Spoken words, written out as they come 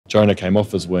Jonah came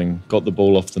off his wing, got the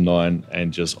ball off the 9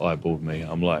 and just eyeballed me.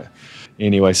 I'm like,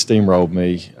 anyway, steamrolled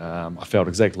me. I felt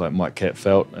exactly like Mike Catt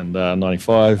felt in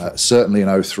 95. Certainly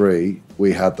in 03,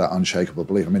 we had that unshakable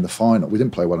belief. I mean, the final, we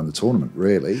didn't play well in the tournament,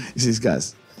 really. You see,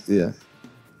 guys, yeah,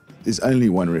 there's only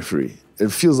one referee.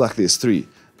 It feels like there's 3.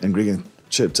 And Greg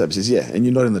chirped up, he says, yeah, and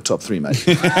you're not in the top 3, mate.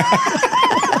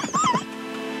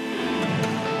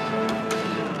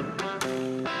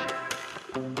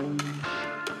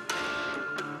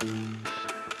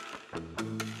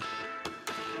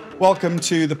 Welcome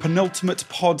to the penultimate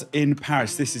pod in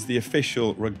Paris. This is the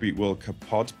official Rugby World Cup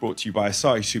pod, brought to you by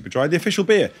Asahi Superdry, the official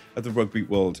beer of the Rugby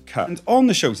World Cup. And on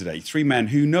the show today, 3 men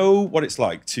who know what it's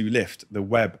like to lift the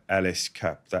Webb Ellis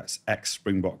Cup. That's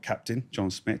ex-Springbok captain John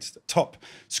Smit, the top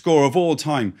scorer of all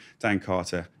time, Dan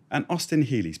Carter, and Austin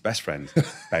Healy's best friend,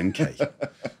 Ben Kay.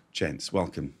 Gents,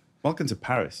 welcome. Welcome to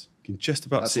Paris. You can just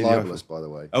about see libelous, by the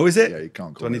way. Oh, is it? Yeah, you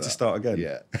can't call Do I need to start again?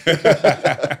 Yeah.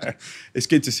 It's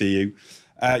good to see you.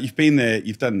 You've been there,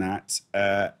 you've done that.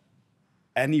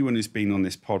 Anyone who's been on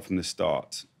this pod from the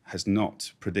start has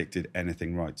not predicted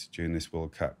anything right during this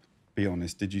World Cup. Be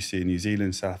honest, did you see a New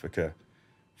Zealand, South Africa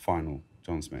final,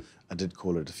 John Smit? I did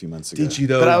call it a few months ago. Did you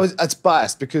though? But it's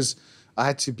biased because I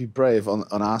had to be brave on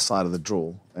our side of the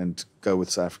draw and go with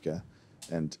South Africa.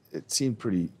 And it seemed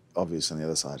pretty obvious on the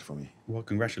other side for me. Well,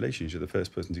 congratulations, you're the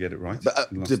first person to get it right.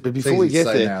 But before we get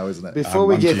there, now, isn't it? Before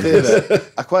we get there,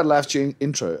 I quite laughed your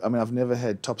intro. I mean, I've never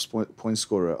had top point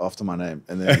scorer after my name,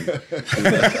 and then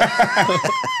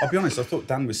I'll be honest, I thought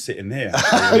Dan was sitting there.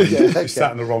 Okay.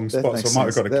 Sat in the wrong spot, so I might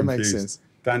have got it That makes confused. sense.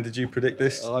 Dan, did you predict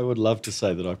this? I would love to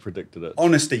say that I predicted it.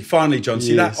 Honesty, finally, John.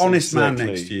 See that Yes, honest man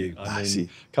exactly. next to you. I mean,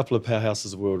 a couple of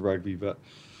powerhouses of world rugby, but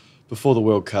before the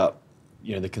World Cup,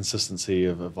 you know, the consistency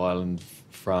of Ireland,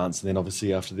 France, and then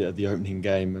obviously after the opening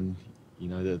game and, you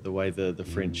know, the way the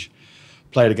French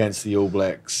played against the All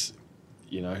Blacks,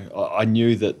 you know, I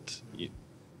knew that, you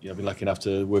know, I've been lucky enough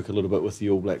to work a little bit with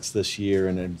the All Blacks this year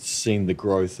and seeing the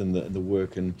growth and the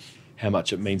work and how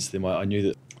much it means to them. I knew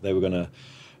that they were going to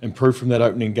improve from that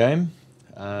opening game.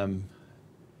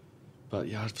 But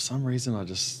yeah, for some reason I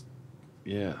just,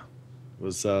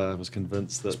 was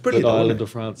convinced that Ireland or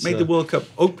France made the World Cup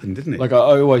open, didn't it? Like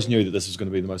I always knew that this was going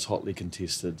to be the most hotly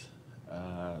contested,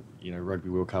 Rugby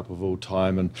World Cup of all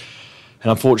time, and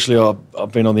unfortunately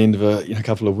I've been on the end of a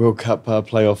couple of World Cup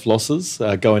playoff losses,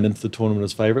 going into the tournament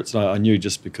as favourites. And I knew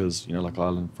just because like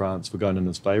Ireland and France were going in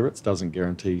as favourites doesn't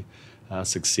guarantee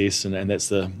success, and that's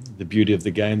the beauty of the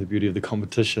game, the beauty of the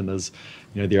competition is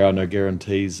there are no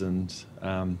guarantees. And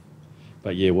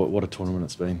but yeah, what a tournament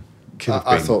it's been.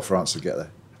 I thought France would get there.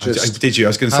 Did you? I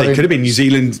was going to say, it could have been New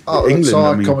Zealand, England. So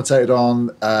I commentated on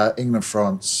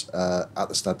England-France at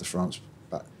the Stade de France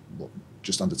back,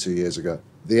 just under 2 years ago.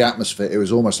 The atmosphere, it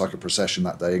was almost like a procession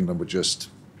that day. England were just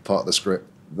part of the script.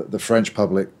 The French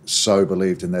public so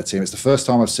believed in their team. It's the first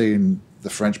time I've seen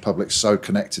the French public so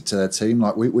connected to their team.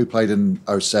 Like we played in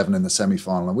 07 in the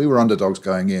semi-final and we were underdogs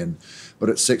going in, but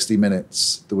at 60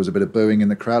 minutes there was a bit of booing in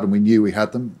the crowd and we knew we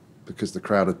had them, because the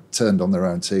crowd had turned on their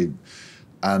own team.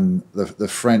 And the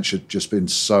French had just been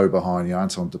so behind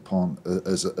Antoine Dupont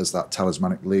as that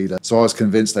talismanic leader. So I was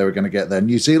convinced they were going to get there.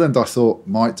 New Zealand, I thought,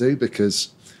 might do,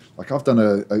 because I've done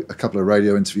a couple of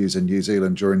radio interviews in New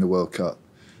Zealand during the World Cup,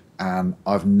 and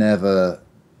I've never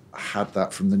had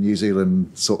that from the New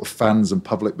Zealand sort of fans and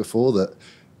public before, that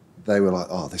they were like,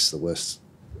 oh, this is the worst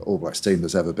All Blacks team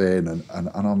there's ever been, and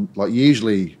I'm like,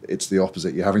 usually it's the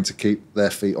opposite. You're having to keep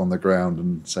their feet on the ground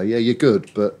and say, yeah, you're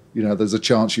good, but there's a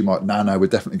chance you might, no, we're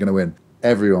definitely going to win.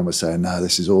 Everyone was saying, no,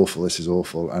 this is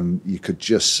awful, and you could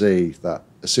just see that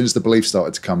as soon as the belief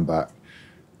started to come back,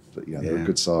 that they're a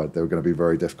good side, they were going to be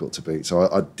very difficult to beat.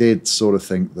 So I did sort of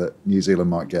think that New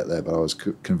Zealand might get there, but I was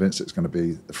convinced it's going to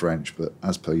be the French. But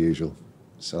as per usual,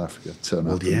 South Africa turn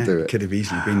up and do it. Could have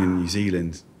easily been in New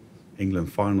Zealand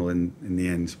England final in the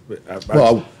end.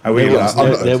 Well, that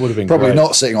would have been probably great.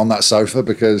 not sitting on that sofa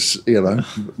because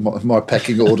my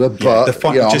pecking order, but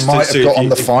just I might so have got on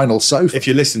the final sofa. If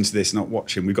you listen to this, not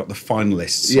watching, we've got the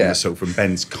finalists on the sofa, and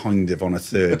Ben's kind of on a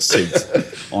third seat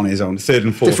on his own, third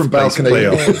and fourth different place balcony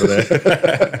playoff over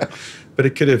there. But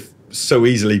it could have so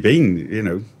easily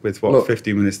been, with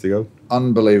 15 minutes to go.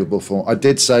 Unbelievable form. I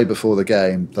did say before the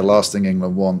game, the last thing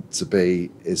England want to be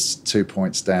is 2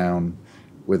 points down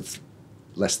with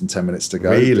less than 10 minutes to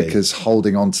go, because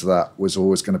holding on to that was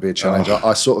always going to be a challenge.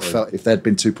 I sort of felt if they'd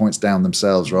been 2 points down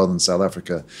themselves rather than South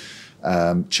Africa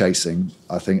chasing,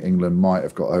 I think England might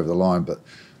have got over the line. But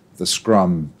the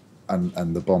scrum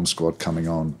and the bomb squad coming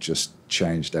on just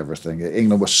changed everything.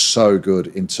 England were so good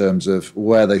in terms of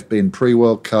where they've been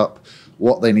pre-World Cup,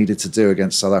 what they needed to do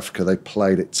against South Africa. They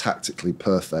played it tactically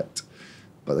perfect,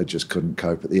 but they just couldn't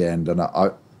cope at the end. And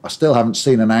I still haven't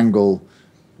seen an angle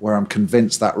where I'm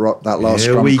convinced that last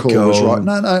scrum call was right.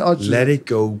 No, I just, let it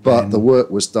go. But the work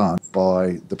was done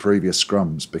by the previous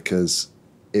scrums because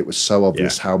it was so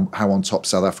obvious how on top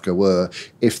South Africa were.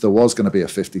 If there was going to be a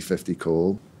 50-50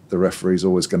 call, the referee's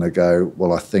always going to go,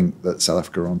 well, I think that South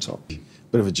Africa are on top.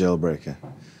 Bit of a jailbreaker.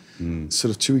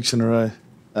 Sort of 2 weeks in a row.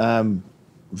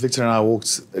 Victor and I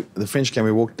walked, the French game,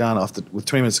 we walked down with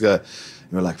 20 minutes to go,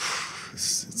 and we were like,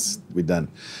 we're done.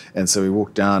 And so we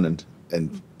walked down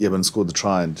and Eben scored the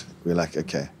try, and we were like,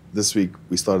 okay, this week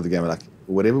we started the game, we're like,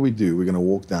 whatever we do, we're going to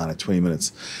walk down at 20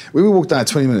 minutes. When we walked down at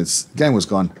 20 minutes, the game was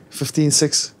gone,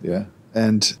 15-6. Yeah.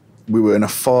 And we were in a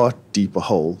far deeper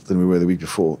hole than we were the week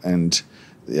before. And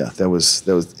yeah, that was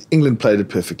England played it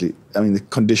perfectly. I mean, the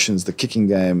conditions, the kicking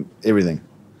game, everything.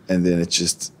 And then it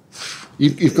just...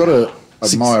 You've got to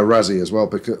admire Rassie as well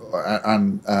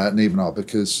and Nevenaar,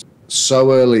 because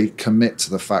so early commit to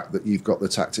the fact that you've got the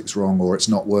tactics wrong or it's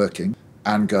not working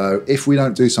and go, if we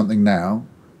don't do something now,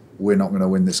 we're not going to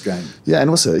win this game. Yeah, and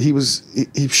also he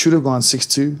should have gone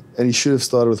 6-2 and he should have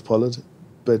started with Pollard,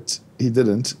 but he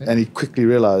didn't, and he quickly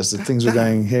realised that things were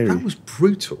going hairy. That was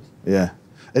brutal. Yeah,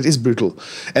 it is brutal.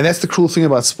 And that's the cruel thing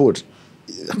about sport.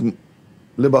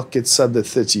 Lebok gets subbed at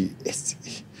 30.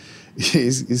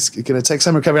 He's going to take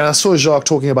some recovery. And I saw Jacques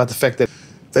talking about the fact that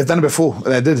they've done it before.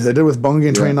 They did with Bonga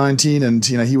in 2019, and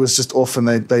he was just off, and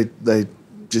they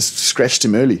just scratched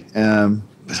him early.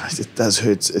 But it does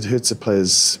hurt. It hurts a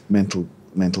player's mental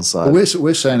side. Well,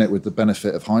 we're saying it with the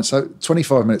benefit of hindsight.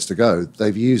 25 minutes to go,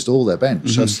 they've used all their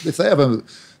bench. So if they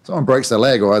someone breaks their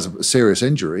leg or has a serious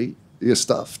injury, you're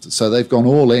stuffed. So they've gone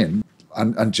all in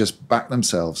and just backed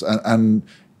themselves. And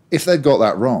if they'd got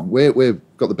that wrong, we've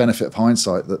got the benefit of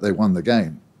hindsight that they won the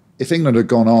game. If England had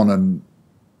gone on and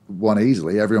won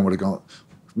easily, everyone would have gone,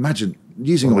 imagine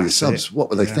using all your subs, what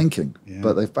were they thinking? Yeah.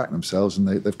 But they've backed themselves and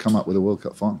they've come up with a World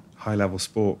Cup final. High-level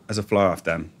sport. As a fly-off,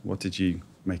 Dan, what did you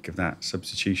make of that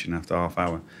substitution after half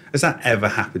hour? Has that ever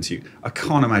happened to you? I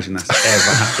can't imagine that's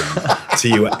ever happened to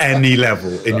you at any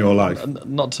level in your life.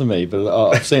 Not to me,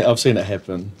 but I've seen it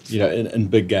happen. In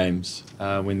big games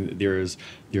when there is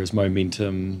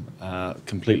momentum,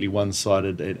 completely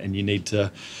one-sided, and you need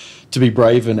to be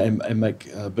brave and make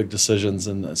big decisions.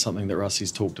 And something that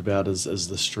Rassie's talked about is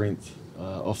the strength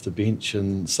off the bench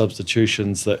and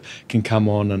substitutions that can come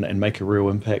on and make a real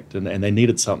impact. And they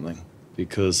needed something,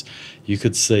 because you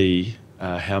could see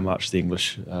how much the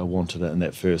English wanted it in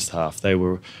that first half. They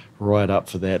were right up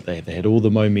for that. They had all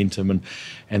the momentum,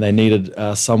 and they needed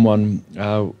someone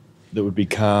that would be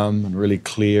calm and really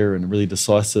clear and really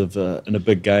decisive in a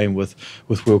big game with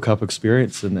World Cup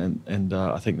experience. And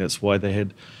I think that's why they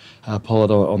had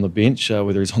Pollard on the bench.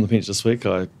 Whether he's on the bench this week,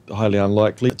 highly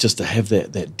unlikely. Just to have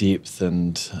that depth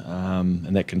and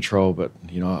that control. But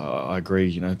I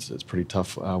agree. It's pretty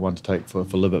tough one to take for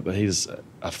Libet. But he's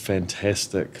a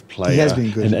fantastic player. He has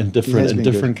been good in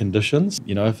different conditions.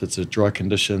 If it's a dry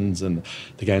conditions and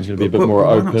the game's going to be a bit more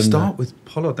why open. Not start with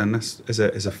Pollard then? That's,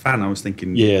 as a fan, I was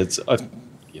thinking. Yeah,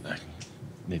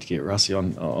 need to get Rassie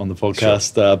on the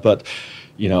podcast, sure. But.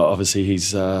 Obviously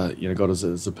he's got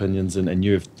his opinions and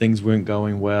knew if things weren't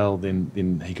going well, then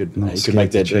he could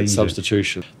make that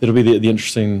substitution. That'll be the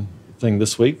interesting thing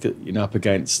this week. Up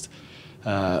against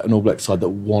an All Black side that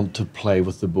want to play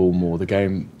with the ball more. The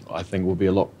game, I think, will be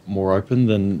a lot more open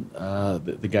than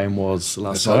the game was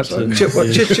last night. Just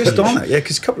on it,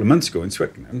 because a couple of months ago in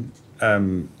Twickenham,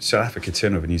 South Africa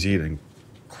turned over New Zealand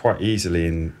quite easily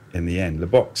in the end.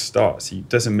 Lebok starts. He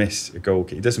doesn't miss a goal.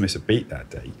 He doesn't miss a beat that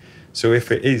day. So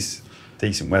if it is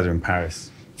decent weather in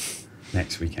Paris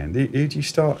next weekend, who do you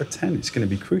start at 10? It's going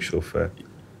to be crucial for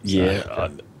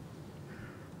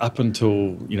up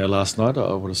until last night,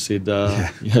 I would have said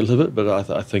Libet, but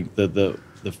I think that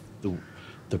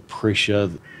the pressure,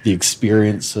 the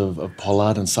experience of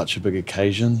Pollard in such a big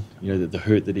occasion, the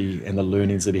hurt that and the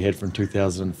learnings that he had from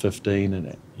 2015,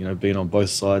 and being on both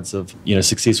sides of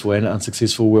successful and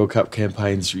unsuccessful World Cup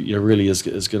campaigns, really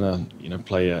is going to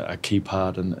play a key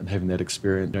part in having that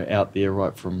experience out there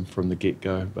right from the get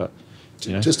go. But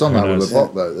just on that with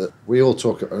Lebok though, that we all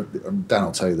talk. Dan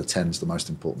will tell you the 10's the most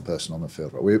important person on the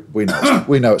field. Right?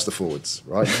 We know it's the forwards,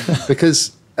 right?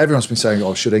 Because everyone's been saying,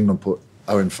 "Oh, should England put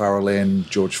Owen Farrell in,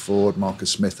 George Ford, Marcus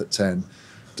Smith at 10.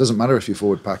 Doesn't matter if your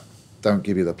forward pack don't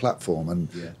give you the platform." And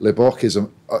Lebok is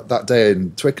that day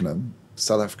in Twickenham,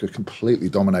 South Africa completely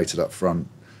dominated up front.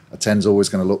 A 10's always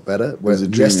going to look better. Whereas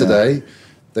yesterday,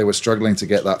 they were struggling to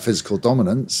get that physical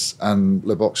dominance, and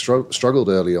Libbok struggled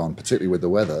early on, particularly with the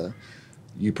weather.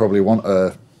 You probably want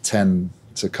a 10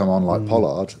 to come on like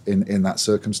Pollard in that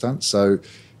circumstance. So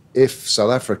if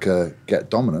South Africa get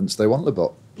dominance, they want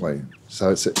Libbok playing.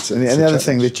 So it's and the other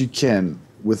thing that you can,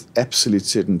 with absolute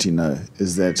certainty, know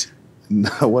is that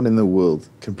no one in the world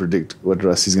can predict what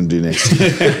Rusty's going to do next.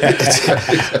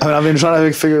 I mean, I've been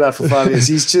trying to figure it out for 5 years.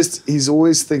 He's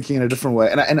always thinking in a different way.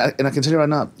 And I can tell you right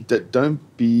now, don't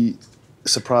be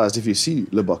surprised if you see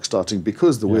Libbok starting,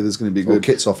 because the weather's going to be good.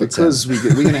 Kits off because we're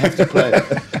going to have to play.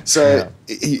 So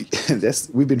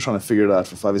we've been trying to figure it out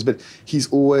for 5 years. But he's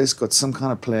always got some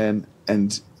kind of plan,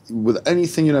 and with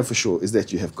anything you know for sure is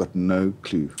that you have got no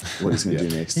clue what he's going to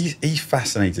do next. He's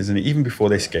fascinated, isn't he? Even before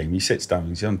this game, he sits down,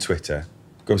 he's on Twitter,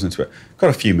 goes on Twitter, got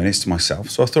a few minutes to myself,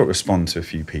 so I thought I'd respond to a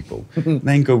few people.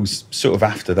 Then goes sort of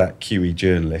after that QE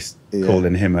journalist,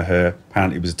 calling him or her,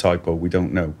 apparently it was a typo, we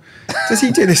don't know. Does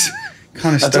he do this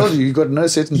kind of stuff? I told you, you've got no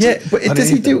certainty. Yeah, but does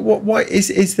he do, why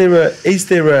is there a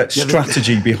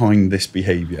strategy behind this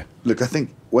behaviour? Look, I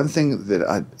think one thing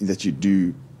that you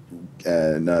do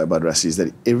know about Rassie is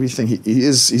that everything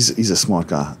he's a smart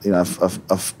guy. You know,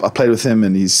 I've played with him,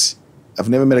 and I've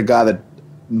never met a guy that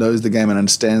knows the game and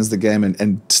understands the game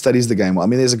and studies the game well. I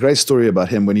mean, there's a great story about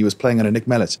him when he was playing under Nick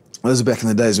Mallet. Those are back in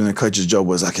the days when the coach's job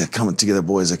was, okay, come on together,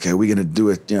 boys. Okay, we're going to do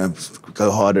it. You know, go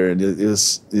harder. And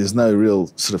there's no real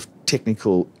sort of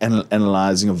technical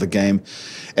analysing of the game,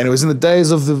 and it was in the days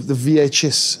of the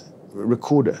VHS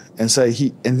recorder. And so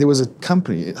there was a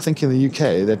company, I think in the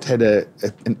UK, that had a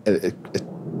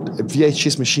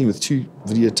VHS machine with 2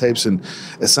 videotapes and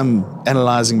some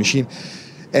analysing machine,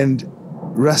 and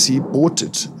Rassie bought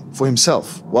it for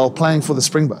himself while playing for the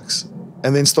Springboks,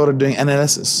 and then started doing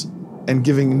analysis and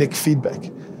giving Nick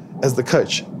feedback as the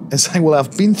coach and saying, well,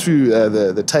 I've been through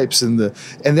the tapes and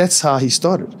that's how he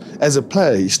started. As a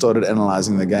player, he started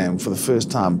analysing the game for the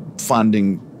first time,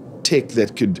 finding tech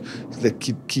that could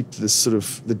keep this sort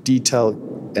of the detail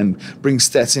and bring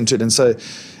stats into it. And so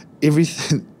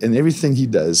everything he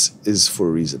does is for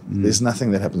a reason. There's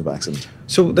nothing that happens by accident.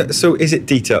 So is it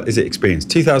detail? Is it experience?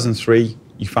 2003,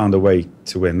 you found a way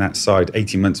to win that side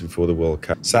 18 months before the World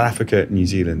Cup. South Africa, New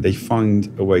Zealand, they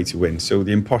find a way to win. So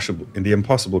the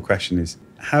impossible question is,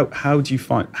 how do you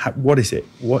find, what is it?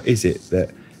 What is it that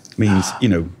means, you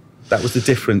know, that was the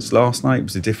difference last night,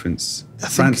 was the difference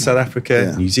France, South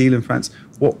Africa, New Zealand, France.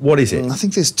 What is it? I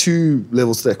think there's 2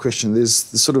 levels to that question. There's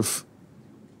the sort of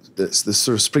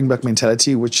Springbok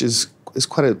mentality, which is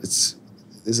quite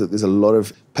there's a lot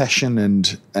of passion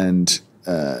and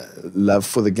love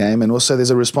for the game, and also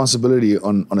there's a responsibility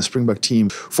on a Springbok team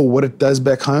for what it does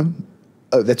back home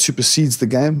that supersedes the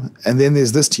game. And then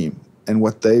there's this team and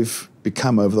what they've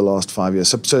become over the last 5 years.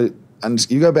 So and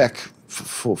you go back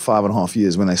for 5.5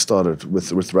 years when they started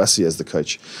with Rassie as the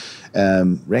coach,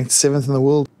 ranked 7th in the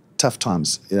world, tough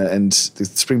times, you know, and the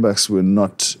Springboks were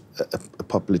not a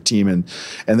popular team, and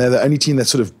they're the only team that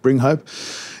sort of bring hope,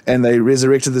 and they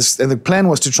resurrected this, and the plan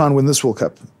was to try and win this World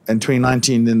Cup in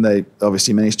 2019. Then they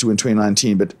obviously managed to win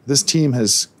 2019, but this team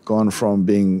has gone from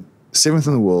being 7th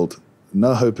in the world,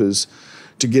 no hopers,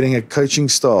 to getting a coaching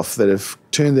staff that have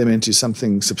turned them into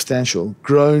something substantial,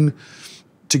 grown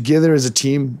together as a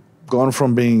team, gone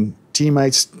from being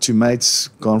teammates to mates,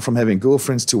 gone from having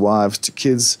girlfriends to wives to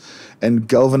kids, and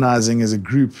galvanizing as a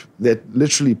group that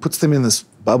literally puts them in this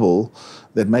bubble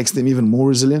that makes them even more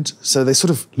resilient. So they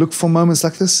sort of look for moments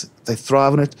like this. They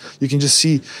thrive on it. You can just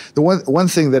see the one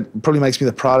thing that probably makes me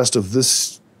the proudest of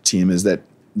this team is that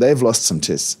they've lost some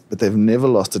tests, but they've never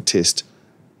lost a test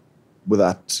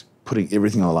without putting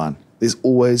everything on the line. There's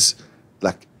always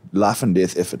like life and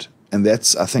death effort. And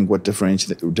that's, I think, what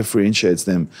differentiates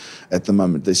them at the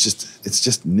moment. It's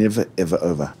just never, ever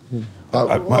over.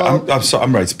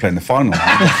 I'm ready to play in the final.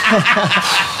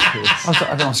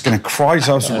 I was going to cry.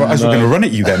 So I was going to run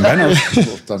at you then, Ben.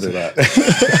 Don't do that.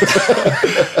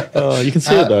 You can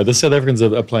see it, though. The South Africans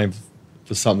are playing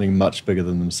for something much bigger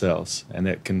than themselves. And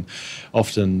that can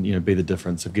often, you know, be the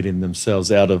difference of getting themselves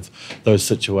out of those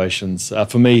situations.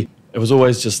 For me, it was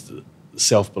always just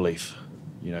self-belief.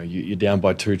 You know, you're down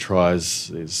by 2 tries.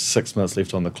 There's 6 minutes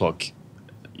left on the clock.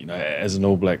 You know, as an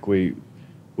All Black, we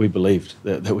believed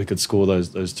that we could score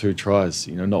those 2 tries.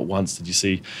 You know, not once did you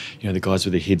see, you know, the guys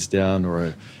with their heads down or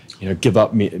a, you know, give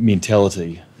up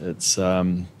mentality. It's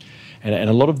and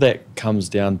a lot of that comes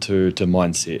down to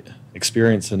mindset,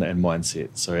 experience and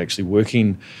mindset. So actually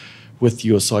working with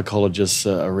your psychologists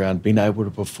around being able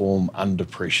to perform under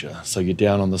pressure. So you're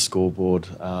down on the scoreboard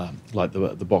like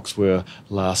the Boks were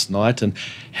last night, and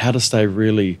how to stay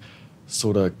really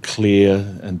sort of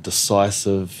clear and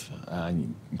decisive,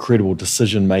 incredible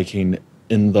decision making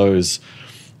in those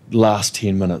last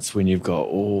 10 minutes when you've got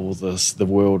all the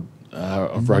world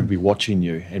of rugby watching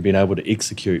you and being able to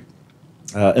execute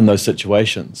in those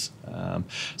situations.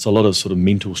 So a lot of sort of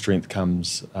mental strength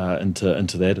comes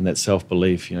into that, and that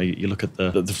self-belief. You look at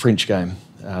the French game,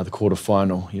 the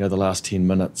quarter-final, the last 10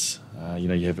 minutes. You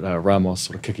have Ramos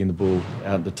sort of kicking the ball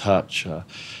out the touch,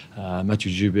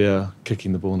 Mathieu Joubert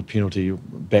kicking the ball in a penalty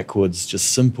backwards.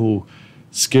 Just simple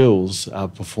skills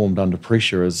performed under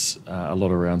pressure is a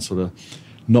lot around sort of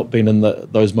not being in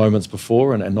those moments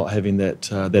before and not having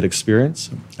that experience,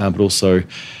 but also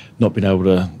not being able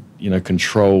to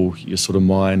control your sort of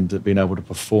mind, being able to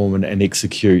perform and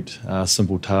execute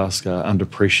simple tasks under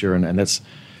pressure, and that's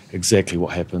exactly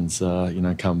what happens,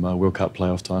 come World Cup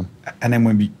playoff time. And then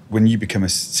when you become a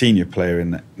senior player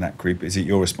in that group, is it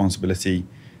your responsibility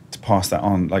to pass that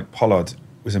on? Like Pollard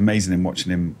was amazing in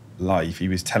watching him live. He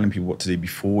was telling people what to do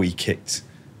before he kicked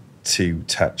to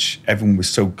touch. Everyone was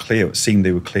so clear. It seemed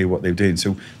they were clear what they were doing.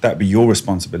 So that'd be your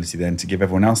responsibility then to give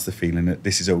everyone else the feeling that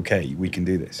this is okay. We can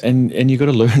do this. And you got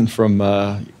to learn from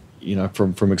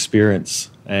from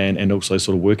experience and also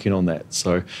sort of working on that.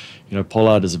 So,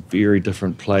 Pollard is a very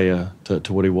different player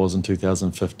to what he was in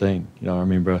 2015. I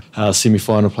remember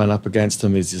semi-final playing up against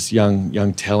him. He's this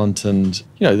young talent, and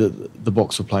the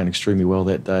Boks were playing extremely well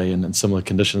that day and in similar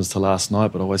conditions to last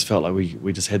night. But I always felt like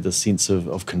we just had this sense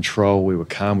of control. We were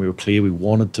calm. We were clear. We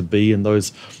wanted to be in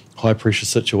those high pressure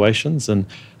situations, and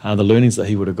the learnings that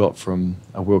he would have got from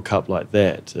a World Cup like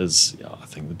that is, I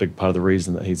think, the big part of the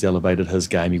reason that he's elevated his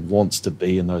game. He wants to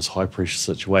be in those high pressure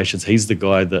situations. He's the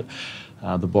guy that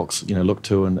the Boks look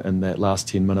to in that last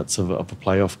 10 minutes of a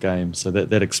playoff game. So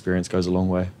that experience goes a long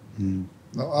way.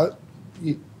 No,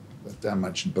 Dan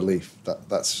mentioned belief.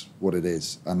 That's what it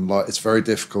is, and it's very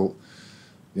difficult,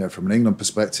 from an England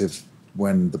perspective,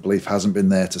 when the belief hasn't been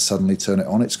there to suddenly turn it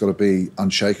on. It's got to be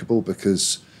unshakable,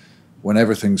 because when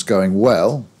everything's going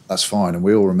well, that's fine, and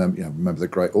we all remember the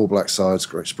great All Black sides,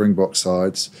 great Springbok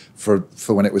sides for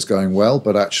when it was going well.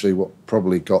 But actually, what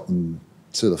probably got them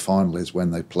to the final is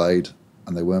when they played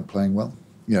and they weren't playing well.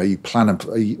 You plan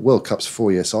a World Cup's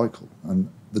 4-year cycle, and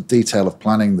the detail of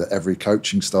planning that every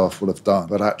coaching staff will have done.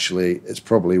 But actually, it's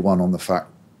probably won on the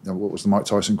fact. What was the Mike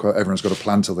Tyson quote? Everyone's got a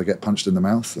plan till they get punched in the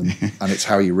mouth, and it's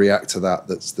how you react to that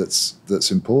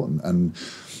that's important. And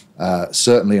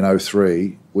certainly in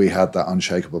 2003, we had that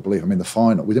unshakable belief. I mean, the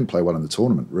final, we didn't play well in the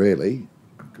tournament, really.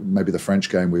 Maybe the French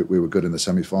game, we were good in the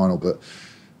semi-final, but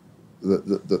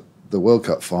the World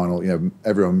Cup final,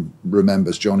 everyone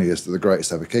remembers Johnny as the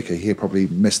greatest ever kicker. He probably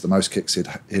missed the most kicks he'd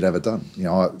ever done.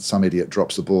 Some idiot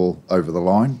drops the ball over the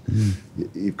line.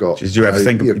 You've got. Did you ever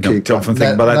think about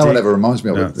that? No one ever reminds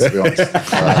me of it, to be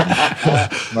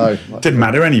honest. No, didn't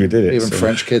matter anyway, did it? Even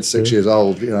French kids, 6 years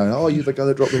old, you're the guy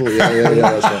that dropped the ball. Yeah.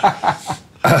 That's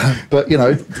right. But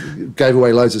gave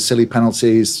away loads of silly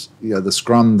penalties. The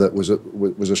scrum that was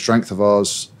a strength of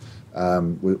ours.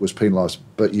 Was penalised,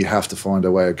 but you have to find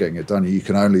a way of getting it done. You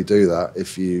can only do that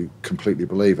if you completely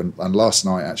believe. And last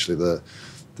night, actually,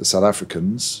 the South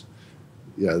Africans,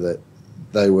 that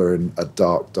they were in a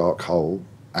dark hole.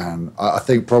 And I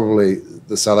think probably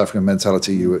the South African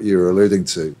mentality you were alluding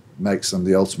to makes them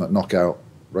the ultimate knockout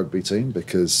rugby team,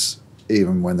 because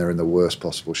even when they're in the worst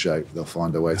possible shape, they'll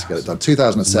find a way to get it done.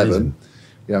 2007,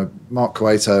 Mark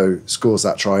Cueto scores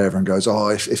that try. Everyone goes,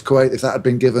 if that had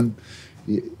been given,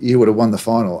 you would have won the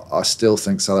final. I still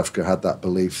think South Africa had that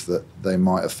belief that they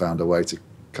might have found a way to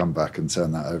come back and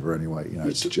turn that over anyway.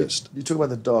 It's just... You talk about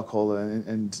the dark hole,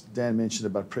 and Dan mentioned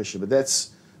about pressure, but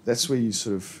that's where you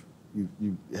sort of,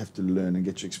 you have to learn and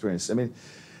get your experience. I mean,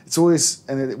 it's always,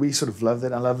 and we sort of love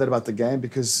that. I love that about the game,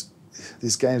 because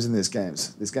there's games and there's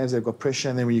games. There's games that have got pressure,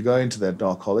 and then when you go into that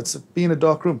dark hole, it's being in a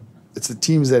dark room. It's the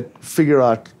teams that figure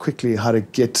out quickly how to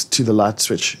get to the light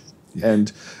switch. Yeah.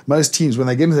 And most teams, when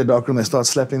they get into the dark room, they start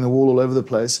slapping the wall all over the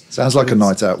place. Sounds like a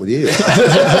night out with you.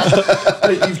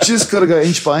 You've just got to go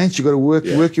inch by inch. You've got to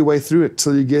work your way through it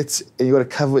till you get, and you've got to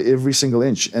cover every single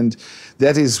inch. And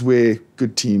that is where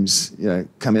good teams,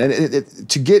 come in. And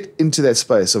to get into that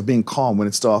space of being calm when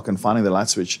it's dark and finding the light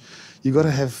switch, you've got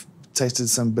to have tasted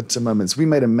some bitter moments. We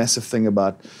made a massive thing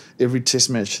about every test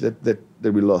match that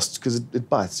we lost, because it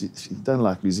bites. You don't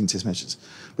like losing test matches.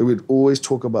 But we'd always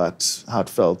talk about how it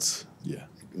felt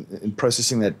in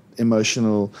processing that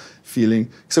emotional feeling,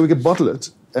 so we could bottle it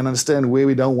and understand where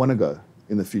we don't want to go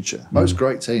in the future. Most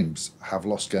great teams have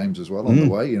lost games as well on the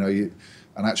way.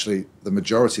 And actually the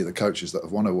majority of the coaches that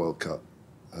have won a World Cup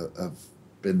have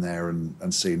been there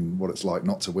and seen what it's like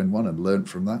not to win one and learned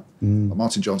from that.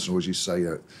 Martin Johnson always used to say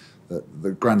that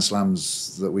the Grand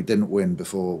Slams that we didn't win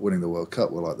before winning the World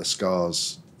Cup were like the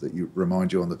scars that you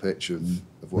remind you on the pitch of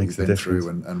what Makes you've the been through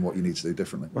difference. and what you need to do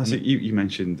differently. Well, so you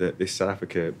mentioned that this South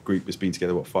Africa group has been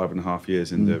together, 5.5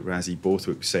 years, and Rassie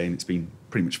Borthwick was saying it's been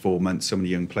pretty much 4 months, so many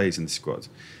young players in the squad.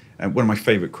 And one of my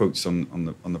favourite quotes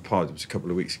on the pod was a couple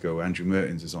of weeks ago, where Andrew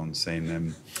Mertens was on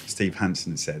saying, Steve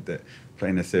Hansen said that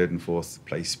playing a 3rd and 4th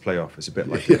place playoff is a bit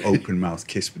like an open mouth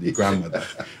kiss with your grandmother.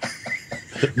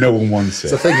 No one wants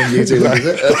it. It's a thing in New Zealand, is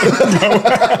it?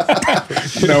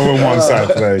 No one wants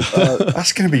that play.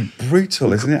 That's going to be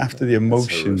brutal, isn't it? After the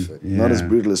emotion. horrific. Not as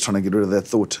brutal as trying to get rid of that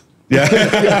thought.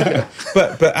 Yeah.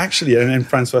 but actually, and then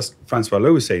Francois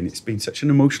Lowe was saying, it's been such an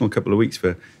emotional couple of weeks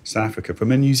for South Africa.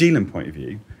 From a New Zealand point of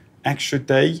view, extra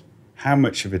day, how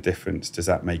much of a difference does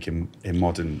that make in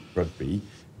modern rugby?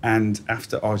 And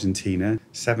after Argentina,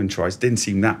 7 tries, didn't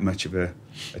seem that much of a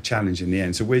challenge in the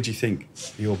end. So where do you think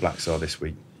the All Blacks are this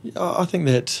week? I think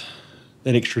that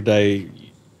extra day,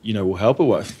 will help a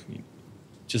lot,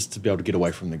 just to be able to get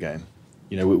away from the game.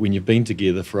 When you've been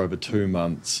together for over 2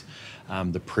 months,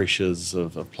 the pressures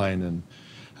of playing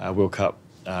in World Cup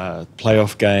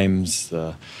playoff games,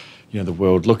 the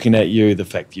world looking at you, the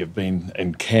fact that you've been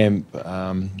in camp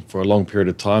for a long period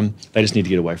of time, they just need to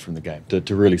get away from the game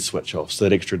to really switch off. So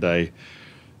that extra day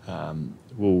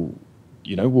will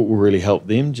really help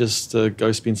them just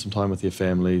go spend some time with their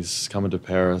families, come into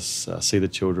Paris, see the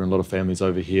children. A lot of families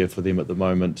over here for them at the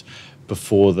moment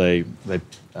before they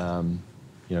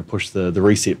push the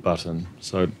reset button.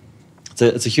 So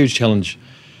it's a huge challenge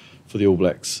for the All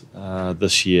Blacks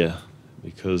this year,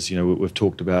 because we've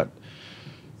talked about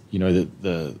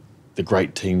the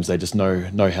great teams, they just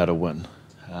know how to win.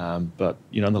 But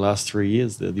in the last 3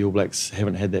 years, the All Blacks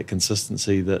haven't had that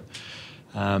consistency that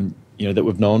that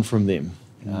we've known from them.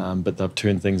 But they've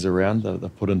turned things around.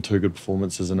 They've put in 2 good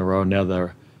performances in a row. And now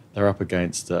they're up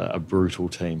against a brutal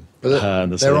team.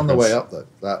 But they're on the way up,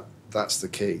 though. That's the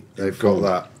key. They've got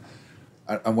that.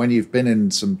 And when you've been in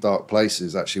some dark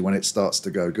places, actually, when it starts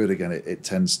to go good again, it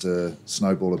tends to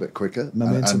snowball a bit quicker.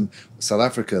 And South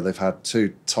Africa, they've had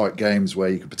 2 tight games where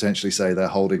you could potentially say they're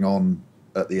holding on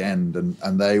at the end,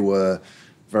 and they were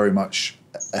very much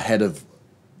ahead of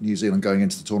New Zealand going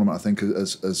into the tournament, I think,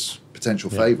 as potential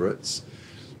favourites.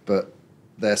 But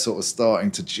they're sort of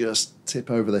starting to just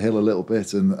tip over the hill a little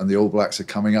bit, and the All Blacks are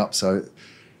coming up. So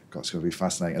God, it's going to be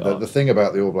fascinating. The thing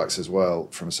about the All Blacks as well,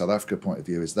 from a South Africa point of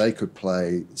view, is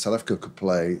South Africa could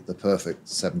play the perfect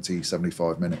 70,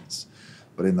 75 minutes.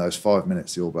 But in those 5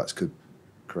 minutes, the All Blacks could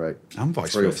create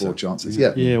 3 or 4 chances.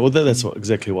 Yeah. Well, that's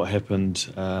exactly what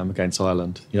happened against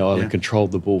Ireland. Ireland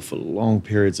controlled the ball for long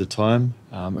periods of time.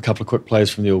 A couple of quick plays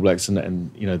from the All Blacks,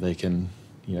 and they can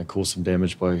cause some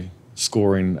damage by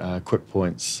scoring quick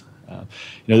points.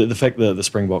 The fact that the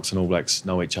Springboks and All Blacks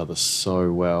know each other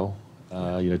so well.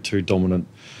 2 dominant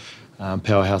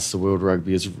powerhouses of world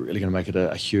rugby is really going to make it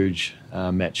a huge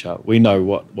matchup. We know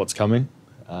what's coming,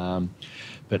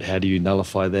 but how do you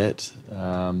nullify that?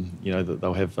 That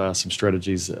they'll have some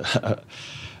strategies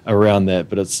around that,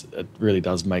 but it really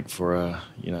does make for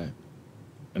an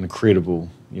incredible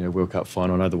World Cup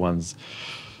final. I know the ones.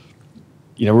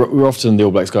 We're often the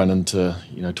All Blacks going into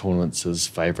tournaments as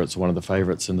favourites, or one of the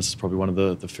favourites, and this is probably one of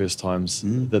the first times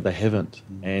that they haven't,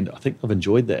 and I think they've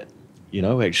enjoyed that.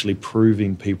 Actually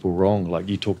proving people wrong. Like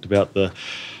you talked about the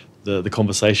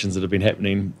conversations that have been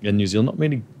happening in New Zealand. Not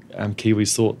many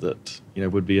Kiwis thought that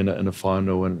would be in a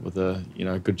final and with a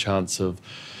good chance of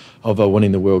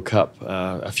winning the World Cup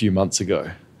a few months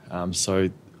ago. So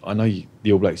I know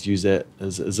the All Blacks use that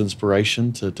as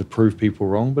inspiration to prove people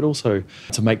wrong, but also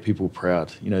to make people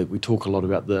proud. We talk a lot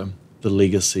about the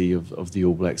legacy of the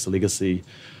All Blacks, the legacy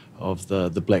of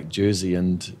the black jersey,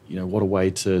 and what a way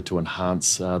to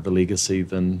enhance the legacy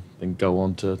than go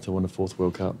on to win a 4th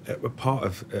World Cup. Part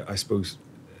of I suppose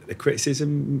the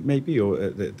criticism maybe, or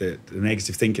the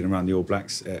negative thinking around the All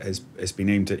Blacks has been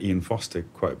aimed at Ian Foster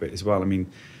quite a bit as well. I mean,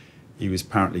 he was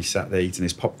apparently sat there eating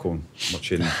his popcorn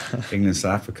watching England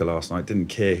South Africa last night, didn't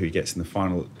care who he gets in the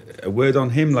final. A word on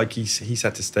him, like he's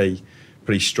had to stay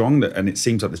pretty strong, and it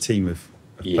seems like the team have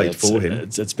played for him.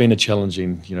 It's been a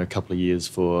challenging, couple of years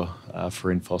for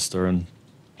Ian Foster, and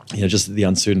just the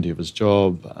uncertainty of his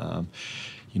job.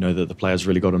 That the players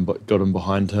really got him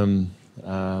behind him.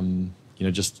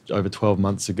 Just over 12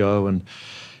 months ago, and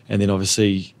then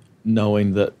obviously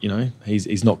knowing that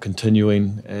he's not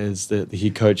continuing as the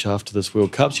head coach after this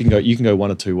World Cup. So you can go one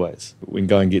or 2 ways. When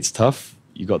going gets tough,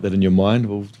 you got that in your mind.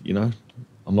 Well,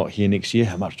 I'm not here next year.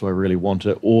 How much do I really want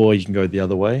it? Or you can go the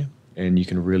other way, and you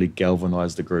can really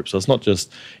galvanise the group. So it's not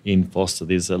just Ian Foster.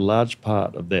 There's a large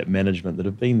part of that management that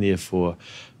have been there for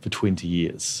 20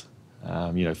 years.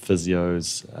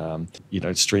 Physios,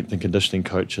 strength and conditioning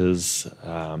coaches,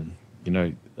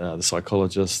 the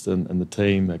psychologist and the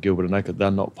team, Gilbert and Aka,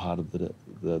 they're not part of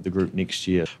the group next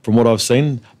year. From what I've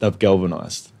seen, they've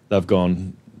galvanised. They've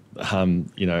gone,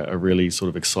 a really sort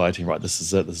of exciting, right, this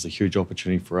is it, this is a huge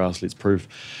opportunity for us, let's prove,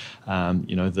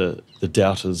 the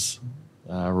doubters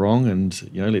wrong, and,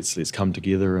 let's come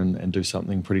together and do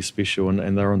something pretty special,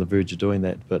 and they're on the verge of doing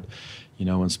that. But,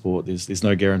 in sport, there's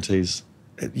no guarantees.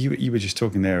 You were just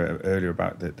talking there earlier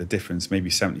about the difference, maybe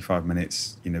 75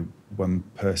 minutes, one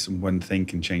person, one thing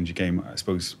can change a game. I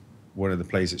suppose one of the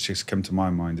players that's just come to my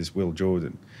mind is Will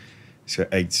Jordan. So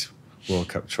 8 World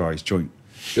Cup tries joint.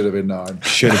 Should have been 9.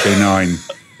 Should have been 9.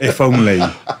 If only.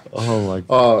 Oh, my God.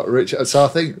 Oh, Richard. So I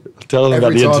think tell them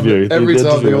about the interview. Every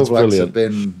time the All Blacks brilliant. have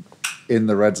been in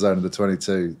the red zone of the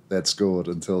 22, they'd scored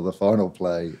until the final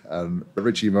play. And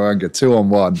Richie Mo'unga,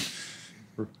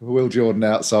 2-on-1, Will Jordan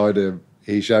outside him.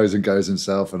 He shows and goes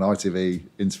himself, and ITV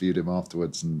interviewed him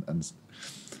afterwards and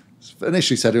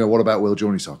initially said, what about Will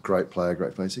Jordan? He said, great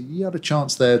player. So you had a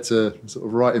chance there to sort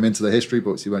of write him into the history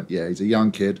books. He went, yeah, he's a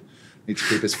young kid. Needs to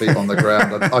keep his feet on the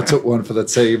ground. I took one for the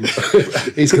team.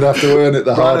 He's going to have to earn it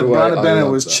the hard way. Brad Bennett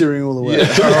was cheering all the way.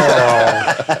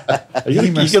 Yeah.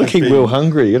 You got to keep Will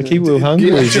hungry. You got to keep Will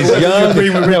hungry. He's young.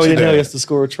 Now he has to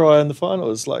score a try in the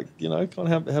final. It's like,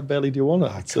 how badly do you want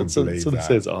it? I can't believe sort of that.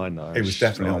 says, I know. It was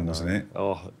definitely on, wasn't it?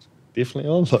 Oh, definitely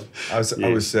on. I was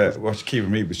watching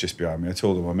Kieran Reid was just behind me. I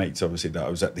told all my mates, obviously, that I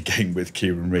was at the game with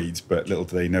Kieran Reid, but little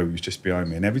do they know he was just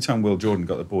behind me. And every time Will Jordan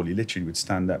got the ball, he literally would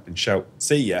stand up and shout,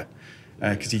 "See ya,"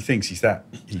 because he thinks he's that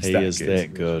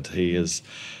good.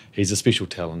 He's a special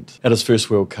talent. At his first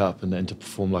World Cup and to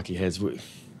perform like he has,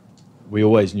 we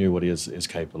always knew what he is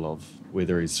capable of,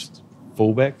 whether he's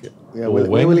fullback or where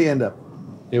wing. will he end up?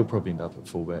 He'll probably end up at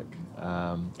fullback.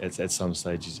 At some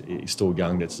stage, he's still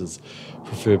young. That's his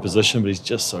preferred position, but he's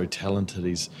just so talented.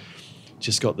 He's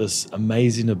just got this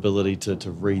amazing ability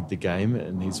to read the game,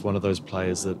 and he's one of those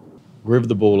players that wherever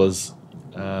the ball is,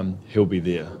 he'll be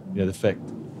there. The fact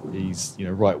he's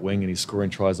right wing and he's scoring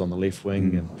tries on the left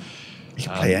wing, and he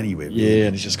can play anywhere. Yeah,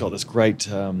 and he's just got this great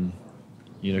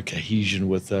cohesion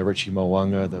with Richie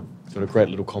Mo'unga. They've got a great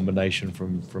little combination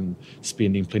from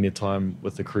spending plenty of time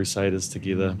with the Crusaders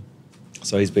together.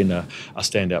 So he's been a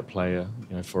standout player,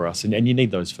 for us, and you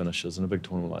need those finishers in a big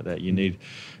tournament like that. You need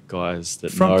guys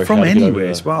that know from how to get anywhere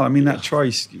over as well. I mean, that try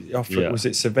was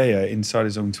it Surveyor inside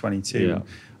his own 22. Yeah.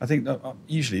 I think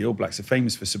usually All Blacks are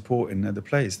famous for supporting other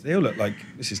players. They all look like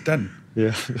this is done.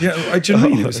 Yeah, yeah. Do you know what I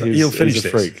mean? It was like, he'll finish he's a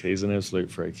this. freak. He's an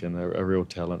absolute freak and a real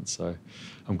talent. So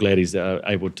I'm glad he's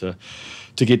able to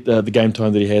get the game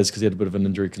time that he has, because he had a bit of an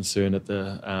injury concern at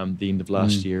the end of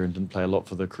last year and didn't play a lot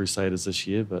for the Crusaders this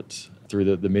year. But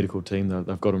through the medical team,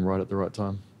 they've got him right at the right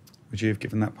time. Would you have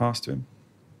given that pass to him?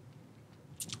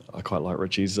 I quite like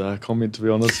Richie's comment, to be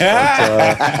honest. But,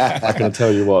 I can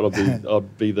tell you what,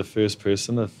 I'd be the first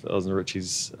person, if I was in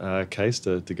Richie's case,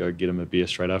 to go get him a beer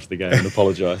straight after the game and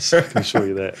apologise. I can assure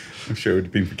you that. I'm sure it would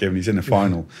have been forgiven. He's in the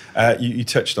final. You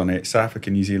touched on it. South Africa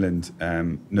and New Zealand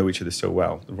know each other so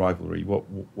well. The rivalry.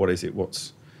 What is it?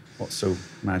 What's so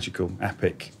magical,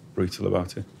 epic, brutal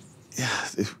about it? Yeah,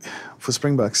 for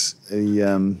Springboks,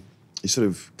 you sort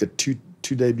of get two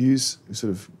debuts.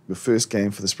 Sort of your first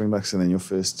game for the Springboks and then your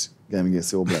first game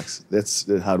against the All Blacks. That's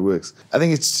how it works. I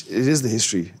think it is the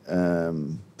history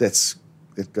that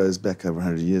goes back over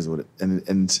 100 years,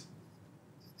 and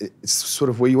it's sort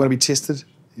of where you want to be tested.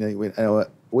 I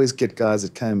always get guys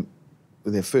that came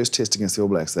with their first test against the All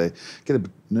Blacks. They get a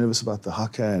bit nervous about the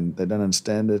haka and they don't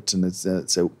understand it, and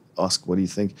so ask, what do you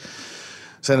think?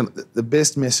 So the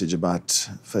best message about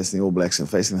facing the All Blacks and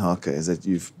facing the haka is that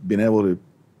you've been able to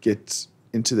get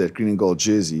into that green and gold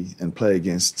jersey and play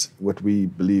against what we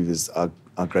believe is our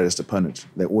greatest opponent.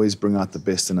 They always bring out the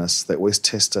best in us. They always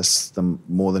test us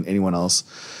more than anyone else.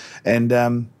 And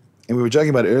we were joking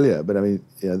about it earlier, but I mean,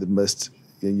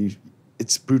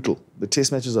 it's brutal. The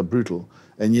test matches are brutal,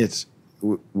 and yet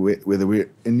whether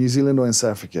we're in New Zealand or in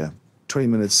South Africa, 20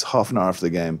 minutes, half an hour after the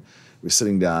game, we're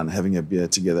sitting down having a beer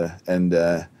together, and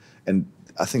I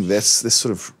think that's this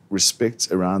sort of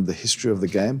respect around the history of the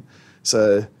game.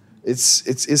 So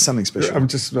it's something special.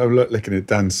 I'm looking at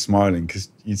Dan smiling, because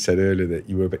you said earlier that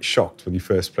you were a bit shocked when you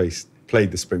first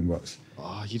played the Springboks.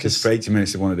 Oh, because for 80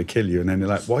 minutes they wanted to kill you, and then they're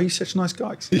like, "Why are you such nice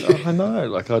guys?" I know.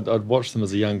 Like I'd watched them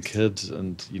as a young kid,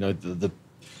 and the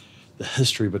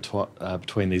history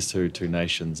between these two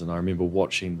nations. And I remember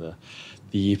watching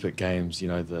the epic games.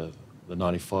 The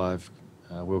 95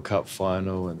 World Cup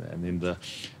final, and then the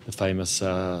famous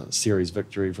series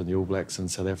victory from the All Blacks in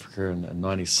South Africa in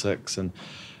 96. And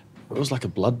was like a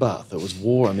bloodbath. It was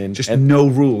war, and then Just no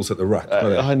rules at the ruck. were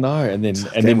there? I know, and then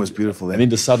Game was beautiful then. and then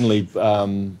to suddenly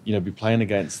be playing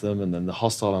against them, and then the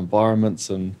hostile environments,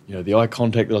 and the eye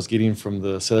contact that I was getting from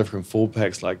the South African full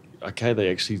packs, like, okay,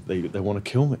 they want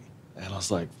to kill me, and I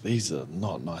was like, these are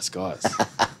not nice guys,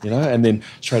 And then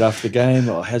straight after the game,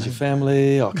 oh, how's your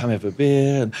family? I'll come have a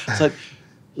beer, and it's like.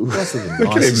 You guys are the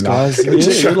nicest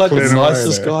guys. You're like the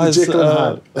nicest guys.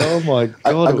 Oh my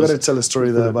God. I've got to tell a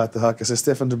story though about the haka. So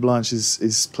Stefan de Blanche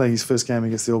is playing his first game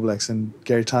against the All Blacks, and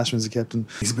Gary Teichmann's the captain.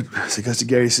 So he goes to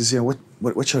Gary, he says,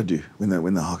 what should I do when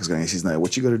the haka's going? He says, no,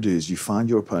 what you got to do is you find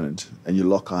your opponent and you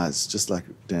lock eyes, just like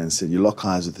Dan said, you lock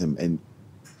eyes with him, and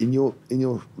in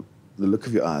the look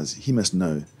of your eyes, he must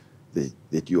know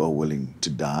that you are willing to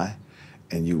die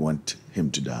and you want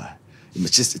him to die.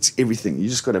 It's everything. You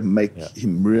just got to make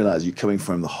him realize you're coming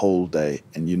for him the whole day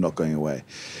and you're not going away.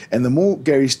 And the more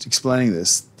Gary's explaining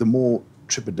this, the more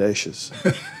trepidatious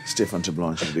Stefan de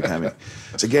Blanche is becoming.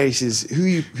 So Gary says, who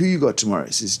you got tomorrow?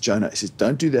 He says, Jonah. He says,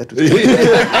 don't do that with me.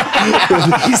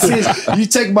 He says, you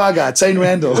take my guy, Tane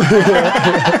Randall.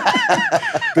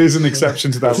 There's an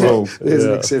exception to that rule. There's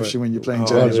an exception when you're playing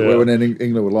Jonah. When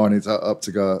England were lining up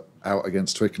to go out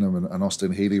against Twickenham, and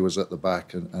Austin Healey was at the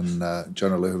back, and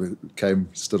Jonah Lew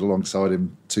stood alongside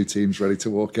him, two teams ready to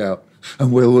walk out,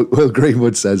 and Will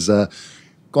Greenwood says,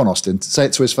 go on, Austin, say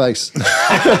it to his face.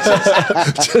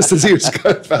 Just as he was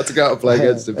about to go out and play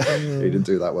against him. He didn't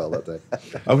do that well that day.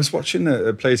 I was watching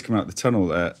the players come out the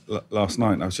tunnel last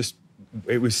night, and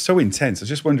it was so intense. I was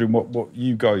just wondering what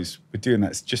you guys were doing.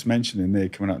 That's just mentioning there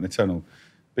coming out in the tunnel.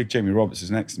 Big Jamie Roberts is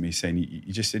next to me saying,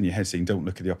 you're just in your head saying, don't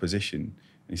look at the opposition.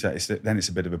 And he said, then it's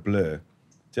a bit of a blur.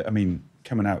 I mean,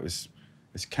 coming out as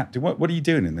captain, what are you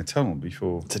doing in the tunnel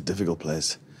before? It's a difficult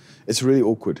place. It's really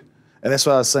awkward. And that's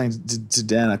why I was saying to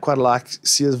Dan, I quite like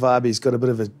Sia's vibe. He's got a bit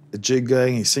of a jig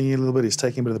going. He's singing a little bit. He's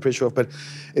taking a bit of the pressure off. But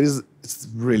it's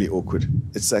really awkward.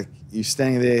 It's like you're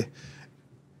standing there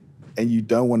and you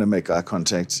don't want to make eye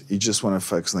contact. You just want to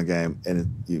focus on the game.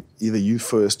 And either you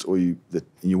first or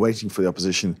you're waiting for the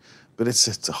opposition. But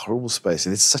it's a horrible space.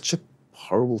 And it's such a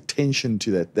horrible tension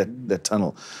to that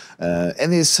tunnel.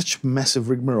 And there's such massive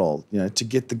rigmarole, to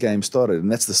get the game started.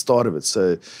 And that's the start of it.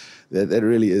 So that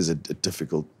really is a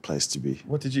difficult place to be.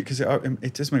 What did you? Because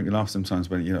it does make me laugh sometimes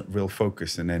when you're real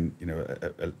focused, and then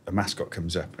a mascot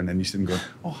comes up, and then you see them going,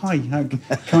 "Oh hi, come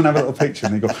and have a little picture,"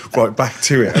 and they go right back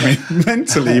to it. I mean,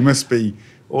 mentally you must be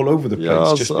all over the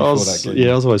place just before that game.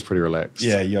 Yeah, I was always pretty relaxed.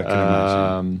 Yeah, I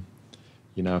can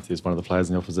imagine. If there's one of the players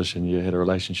in the opposition you had a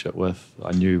relationship with,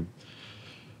 I knew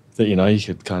that you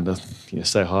could kind of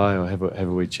say hi or have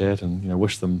a wee chat and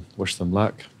wish them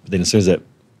luck. But then as soon as that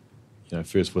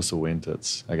first whistle went,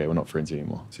 it's okay, we're not friends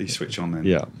anymore. So you switch on then?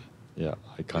 Yeah.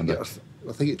 I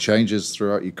think it changes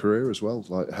throughout your career as well,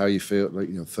 like how you feel. Like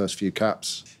first few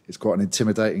caps, it's quite an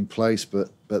intimidating place,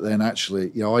 but then actually,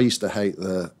 I used to hate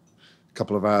the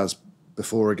couple of hours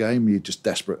before a game. You're just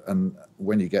desperate, and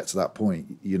when you get to that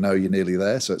point, you're nearly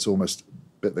there, so it's almost a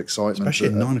bit of excitement. Especially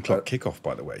at 9 o'clock kickoff,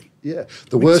 by the way. Yeah,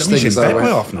 the worst thing is though when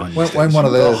one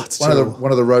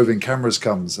of the roving cameras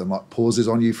comes and pauses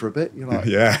on you for a bit. You're like,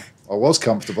 yeah. I was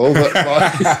comfortable, but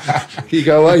you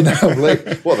go away now.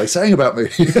 Like, what are they saying about me?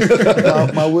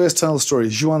 My worst tunnel story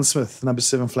is John Smit, number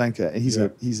 7 flanker. And he's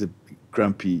a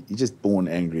grumpy. He's just born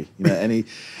angry,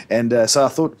 so I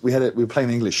thought we were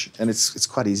playing English, and it's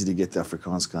quite easy to get the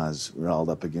Afrikaans guys riled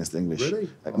up against the English. Really?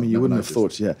 I mean, you wouldn't have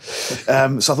thought, yeah. So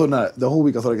I thought, no, the whole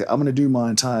week I thought, okay, I'm going to do my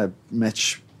entire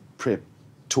match prep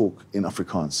talk in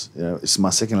Afrikaans. It's my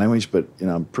second language, but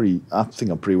I think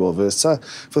I'm pretty well versed. So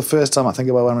for the first time, I think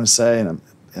about what I'm going to say, and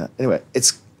anyway,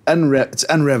 it's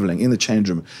unraveling in the change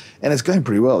room, and it's going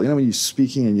pretty well. When you're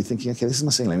speaking and you're thinking, okay, this is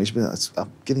my second language, but I'm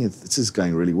getting it. This is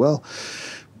going really well.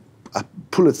 I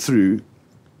pull it through,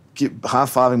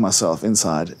 high-fiving myself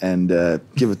inside, and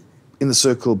give it in the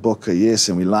circle book a yes,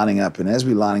 and we're lining up, and as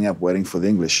we're lining up, waiting for the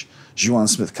English, John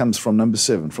Smit comes from number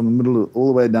 7, from the middle all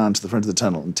the way down to the front of the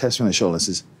tunnel, and taps me on the shoulder and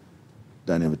says,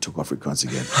 "Don't ever talk Afrikaans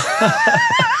again."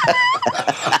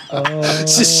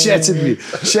 Just shattered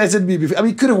me. Before. I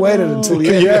mean, he could have waited until the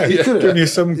end. Yeah, giving you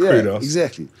some kudos. Yeah,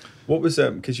 exactly. What was,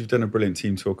 because you've done a brilliant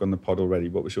team talk on the pod already,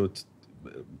 what was your,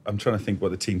 I'm trying to think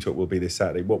what the team talk will be this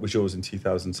Saturday. What was yours in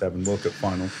 2007 World Cup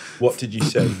final? What did you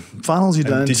say? Finals you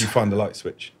don't. Did you find the light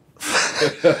switch?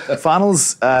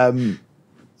 Finals,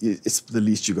 it's the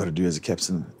least you've got to do as a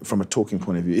captain from a talking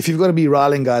point of view. If you've got to be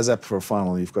riling guys up for a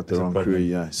final, you've got the wrong crew.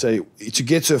 Yeah. So to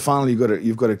get to a final,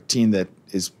 you've got a team that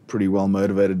is pretty well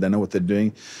motivated. They know what they're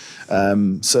doing.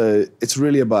 So it's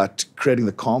really about creating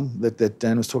the calm that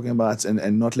Dan was talking about,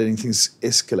 and not letting things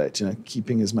escalate.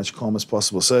 Keeping as much calm as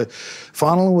possible. So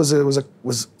final was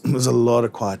a lot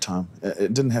of quiet time.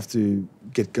 It didn't have to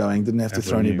get going. Didn't have to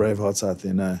throw any brave hearts out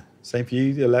there. No. Same for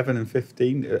you, 11 and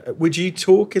 15. Would you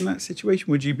talk in that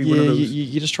situation? Would you be one of those?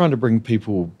 You're just trying to bring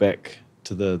people back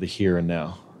to the here and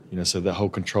now. So the whole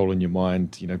control in your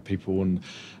mind. People in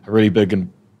a really big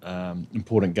and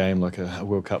important game like a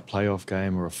World Cup playoff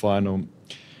game or a final.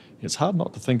 It's hard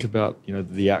not to think about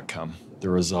the outcome, the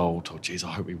result. Oh, geez,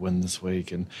 I hope we win this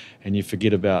week, and you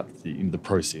forget about the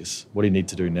process. What do you need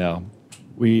to do now?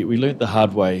 We learnt the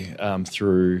hard way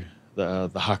through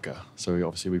the haka. So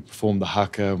obviously we perform the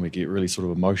haka and we get really sort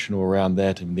of emotional around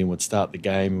that, and then we'd start the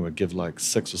game and we'd give like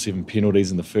 6 or 7 penalties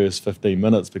in the first 15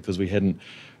 minutes because we hadn't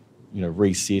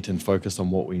reset and focused on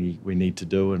what we need to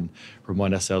do and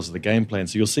remind ourselves of the game plan.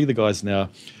 So you'll see the guys now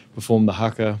perform the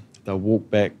haka, they'll walk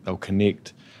back, they'll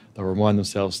connect, they'll remind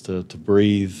themselves to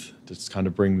breathe, to just kind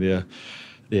of bring their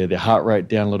heart rate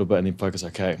down a little bit and then focus,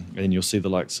 okay. And then you'll see the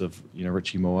likes of,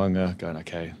 Richie Moanga going,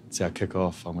 okay, it's our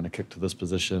kickoff. I'm going to kick to this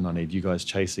position. I need you guys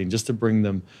chasing, just to bring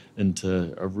them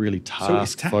into a really task So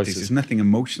it's tactics. focus. There's nothing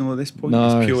emotional at this point?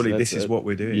 No, it's purely, this is what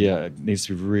we're doing. Yeah, it needs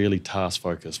to be really task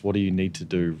focused. What do you need to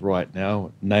do right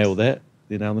now? Nail that,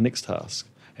 then nail the next task.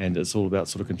 And it's all about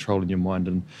sort of controlling your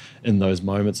mind in those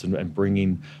moments and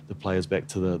bringing the players back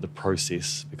to the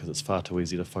process, because it's far too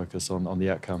easy to focus on the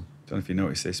outcome. Don't know if you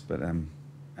noticed this, but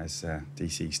as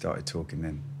DC started talking,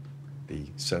 then the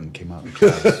sun came out of the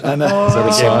clouds. I know. So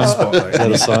we gave him the spotlight. Is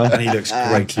that a sign? And he looks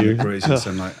great in the brilliant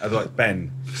sunlight. I like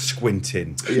Ben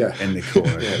squinting in the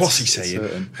corner. What's he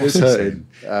saying? What's he saying?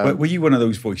 Were you one of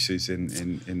those voices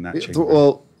in that chamber?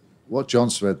 Well, what John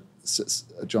said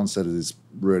is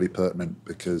really pertinent,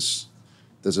 because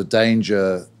there's a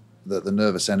danger that the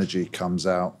nervous energy comes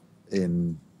out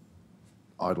in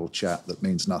idle chat that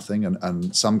means nothing,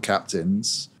 and some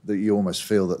captains that you almost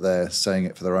feel that they're saying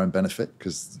it for their own benefit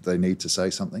because they need to say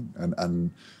something.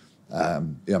 And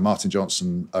Martin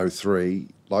Johnson 03,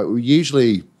 like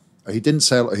usually he didn't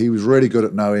say, he was really good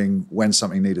at knowing when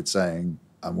something needed saying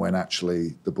and when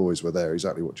actually the boys were there,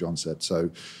 exactly what John said. So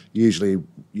usually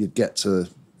you'd get to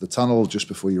the tunnel just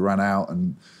before you ran out,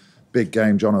 and big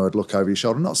game, John would look over your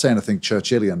shoulder, not say anything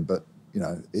Churchillian, but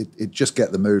it just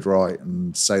get the mood right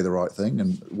and say the right thing.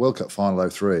 And World Cup final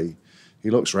 03, he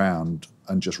looks round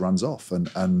and just runs off.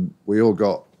 And we all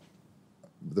got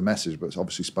the message, but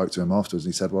obviously spoke to him afterwards.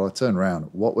 And he said, well, I turned around.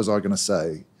 What was I going to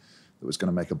say that was going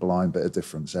to make a blind bit of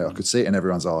difference? I could see it in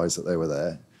everyone's eyes that they were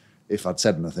there. If I'd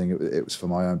said anything, it was for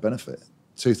my own benefit.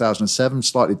 2007,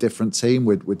 slightly different team.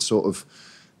 We'd sort of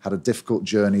had a difficult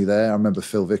journey there. I remember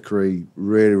Phil Vickery,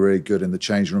 really, really good in the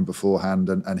change room beforehand.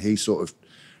 And he sort of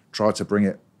tried to bring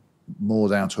it more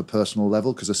down to a personal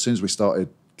level, because as soon as we started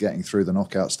getting through the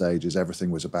knockout stages,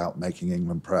 everything was about making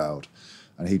England proud.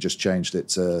 And he just changed it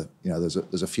to,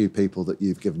 there's a few people that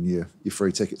you've given your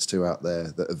free tickets to out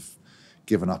there that have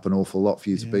given up an awful lot for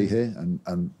you to be here,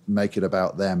 and make it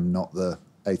about them, not the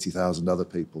 80,000 other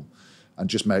people. And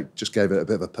just gave it a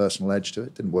bit of a personal edge to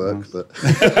it. Didn't work, but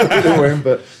didn't win.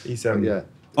 But he's yeah.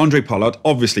 Andre Pollard,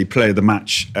 obviously player of the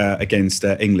match against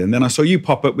England. Then I saw you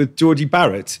pop up with Geordie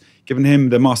Barrett, giving him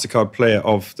the MasterCard player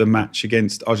of the match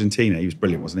against Argentina. He was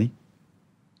brilliant, wasn't he?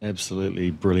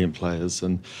 Absolutely brilliant players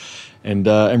and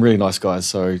really nice guys.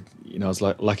 So I was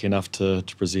lucky enough to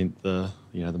present the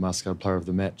MasterCard player of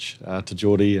the match to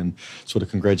Geordie and sort of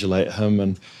congratulate him.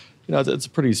 And it's a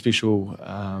pretty special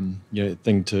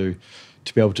thing to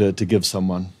be able to give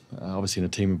someone. Obviously in a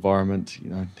team environment,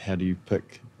 how do you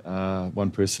pick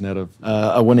one person out of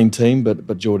a winning team?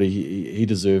 But Geordie, he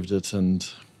deserved it, and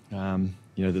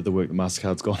the work that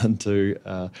MasterCard's gone into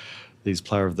these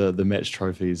player of the match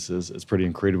trophies is pretty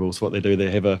incredible. So what they do, they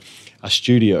have a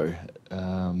studio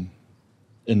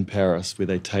in Paris where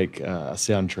they take a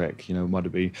soundtrack.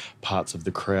 Might be parts of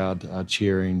the crowd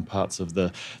cheering, parts of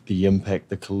the impact,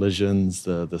 the collisions,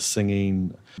 the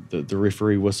singing, the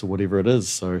referee whistle, whatever it is.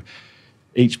 So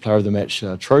each player of the match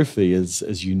trophy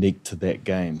is unique to that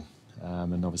game,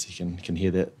 and obviously you can hear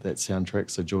that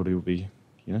soundtrack. So Geordie will be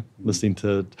listening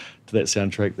to that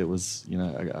soundtrack. That was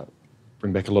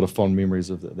bring back a lot of fond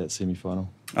memories of that semi-final.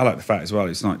 I like the fact as well,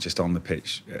 it's not just on the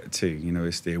pitch too,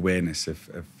 it's the awareness of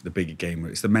the bigger game.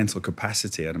 It's the mental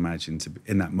capacity, I'd imagine, to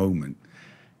in that moment,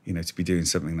 to be doing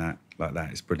something like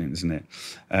that is brilliant, isn't it?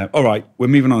 All right, we're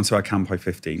moving on to our Camp High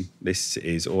 15. This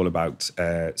is all about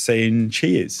saying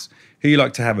cheers. Who you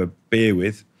like to have a beer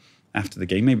with after the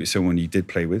game. Maybe it's someone you did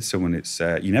play with, someone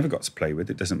you never got to play with,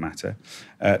 it doesn't matter.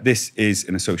 This is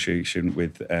in association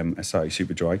with Asahi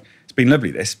Superdry. It's been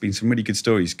lovely. There's been some really good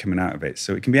stories coming out of it.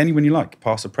 So it can be anyone you like,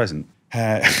 past or present.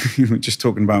 Just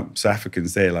talking about South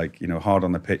Africans there, like, hard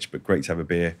on the pitch, but great to have a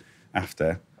beer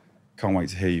after. Can't wait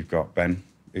to hear you've got Ben,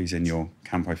 who's in your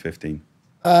Campo 15.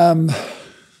 So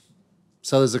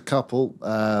there's a couple.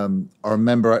 I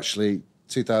remember actually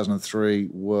 2003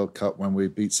 World Cup when we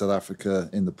beat South Africa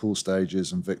in the pool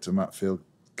stages, and Victor Matfield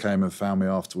came and found me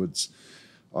afterwards.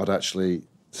 I'd actually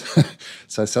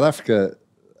so South Africa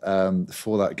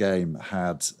for that game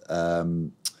had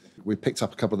we picked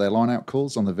up a couple of their line-out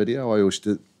calls on the video. I always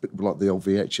did like the old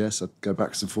VHS. I'd go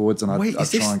backwards and forwards, and I'd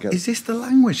try and get. Is this the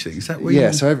language thing? Is that what?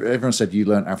 Yeah. So everyone said you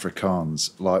learnt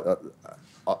Afrikaans. Like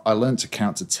I learned to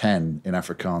count to 10 in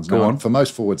Afrikaans. Go on. For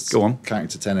most forwards, counting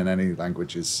to 10 in any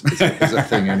language is a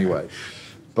thing anyway.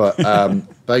 But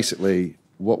basically,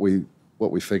 what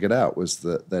we figured out was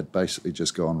that they'd basically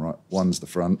just gone, right, one's the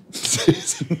front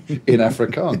in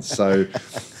Afrikaans. So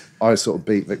I sort of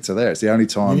beat Victor there. It's the only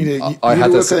time I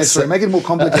had to make it more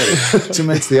complicated.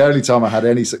 It's the only time I had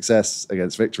any success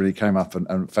against Victor, and he came up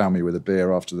and found me with a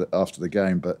beer after the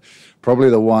game. But probably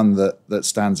the one that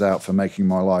stands out for making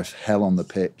my life hell on the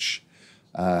pitch,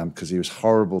 because he was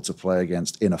horrible to play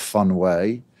against in a fun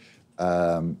way,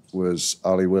 was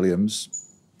Ali Williams.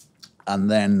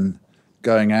 And then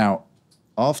going out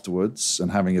afterwards and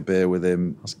having a beer with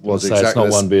him was exactly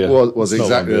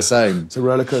the same. It's a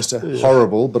roller coaster.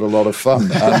 Horrible, but a lot of fun.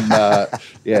 And I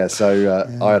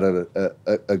had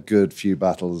a good few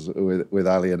battles with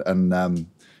Ali, and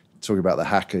talking about the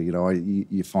hacker,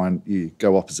 you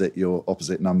go opposite your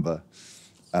opposite number,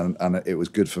 and it was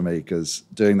good for me because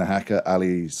doing the hacker,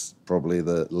 Ali's probably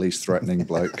the least threatening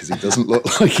bloke because he doesn't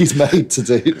look like he's made to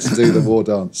do the war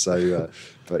dance. So.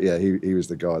 But yeah, he was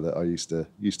the guy that I used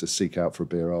to seek out for a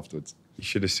beer afterwards. You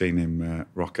should have seen him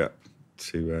rock up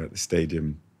to the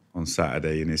stadium on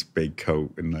Saturday in his big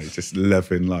coat and just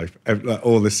loving life.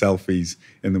 All the selfies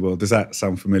in the world. Does that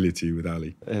sound familiar to you with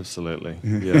Ali? Absolutely,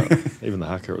 yeah. Even the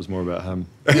hacker, it was more about him.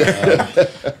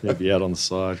 He'd be out on the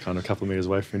side, kind of a couple of metres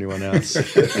away from anyone else.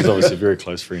 He's obviously a very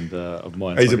close friend of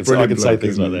mine. He's so I can say bloke,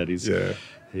 things like that.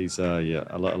 He's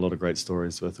a lot of great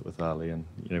stories with Ali, and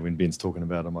when Ben's talking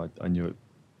about him, I knew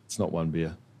it's not one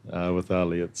beer. With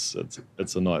Ali, it's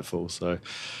a nightful. So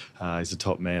he's a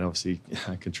top man. Obviously,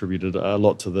 contributed a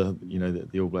lot to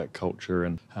the All Black culture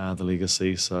and the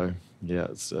legacy. So yeah,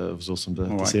 it was awesome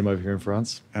to see him over here in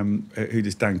France. Who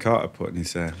does Dan Carter put in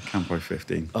his Campo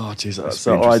 15? Oh, geez,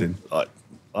 so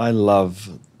I love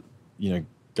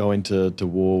going to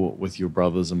war with your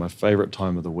brothers, and my favourite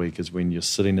time of the week is when you're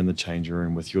sitting in the changing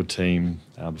room with your team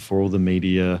before all the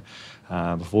media.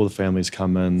 Before the families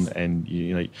come in, and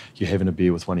you're having a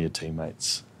beer with one of your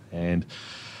teammates. And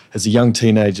as a young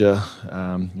teenager,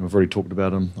 we've already talked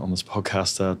about him on this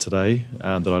podcast today,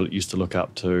 that I used to look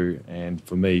up to, and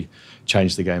for me,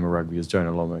 changed the game of rugby, is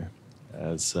Jonah Lomu.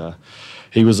 As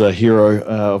he was a hero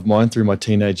of mine through my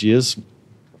teenage years.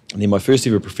 And then my first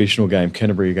ever professional game,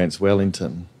 Canterbury against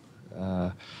Wellington.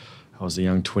 I was a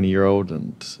young 20-year-old,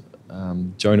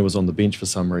 and Jonah was on the bench for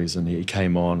some reason. He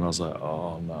came on, and I was like,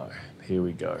 oh no. Here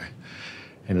we go.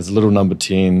 And as a little number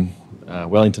 10,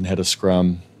 Wellington had a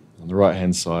scrum on the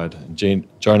right-hand side. And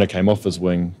Jonah came off his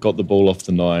wing, got the ball off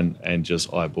the 9, and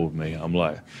just eyeballed me. I'm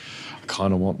like, I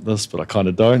kind of want this, but I kind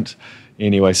of don't.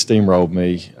 Anyway, steamrolled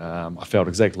me. I felt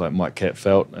exactly like Mike Catt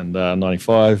felt in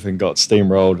 95 and got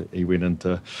steamrolled. He went in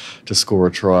to score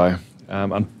a try.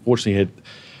 Unfortunately,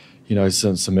 he had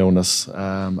some illness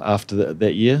after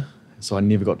that year, so I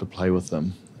never got to play with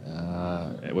him,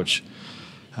 which...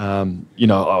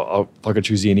 if I could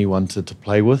choose anyone to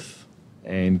play with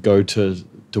and go to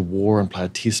war and play a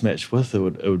test match with, it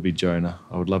would be Jonah.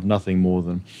 I would love nothing more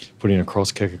than putting a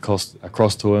cross kick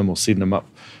across to him, or setting him up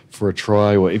for a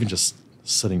try, or even just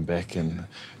sitting back and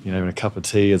having a cup of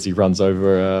tea as he runs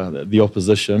over the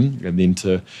opposition, and then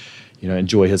to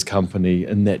enjoy his company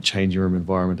in that changing room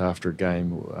environment after a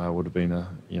game would have been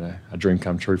a dream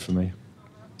come true for me.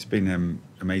 It's been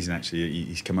amazing, actually.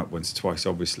 He's come up once or twice,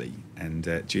 obviously, and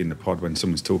during the pod, when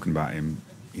someone's talking about him,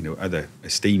 other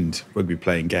esteemed rugby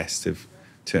playing guests have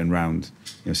turned around,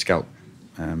 Scout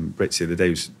Brits the other day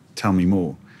was, tell me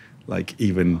more. Like,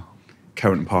 even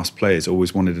current and past players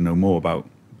always wanted to know more about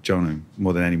Jonah,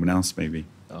 more than anyone else, maybe.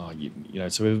 Oh,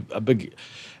 so we have a big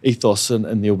ethos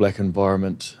in the All Black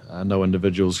environment. No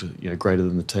individual's greater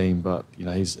than the team, but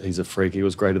he's a freak. He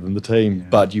was greater than the team,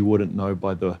 but you wouldn't know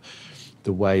by the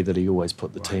way that he always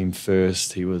put the team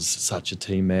first. He was such a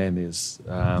team man. There's,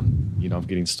 I'm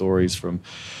getting stories from,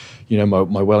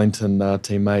 my Wellington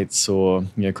teammates, or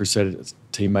Crusader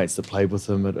teammates that played with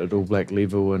him at All Black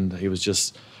level, and he was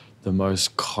just the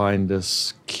most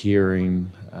kindest,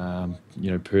 caring,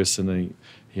 person.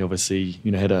 He obviously,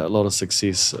 had a lot of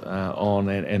success on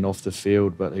and off the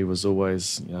field, but he was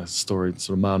always, story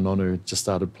sort of Ma'anonu had just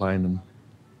started playing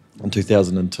in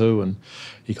 2002, and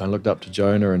he kind of looked up to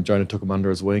Jonah, and Jonah took him under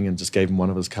his wing and just gave him one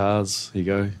of his cars. Here you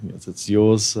go, it's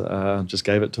yours. Just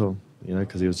gave it to him,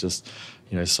 because he was just,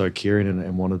 so caring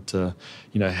and wanted to,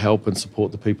 help and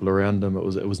support the people around him. It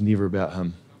was never about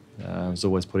him. He was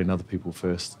always putting other people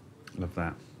first. Love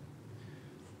that.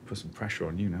 Put some pressure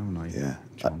on you now, haven't I? Yeah.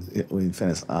 In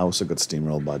fairness, I also got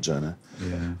steamrolled by Jonah.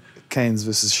 Yeah. Canes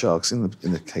versus Sharks in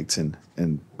the cake tin,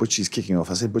 and Butchie's kicking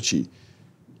off. I said, Butchie,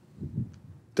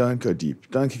 don't go deep.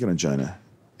 Don't kick it on Jonah.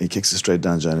 He kicks it straight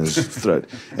down Jonah's throat.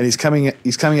 And he's coming at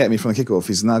me from the kickoff.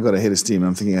 He's now got a head of steam, and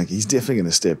I'm thinking, he's definitely going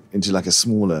to step into like a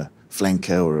smaller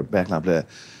flanker or a backline player.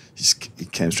 He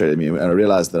came straight at me, and I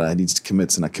realized that I needed to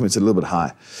commit, and I committed a little bit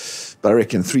high. But I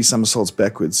reckon 3 somersaults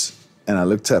backwards, and I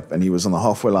looked up, and he was on the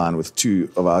halfway line with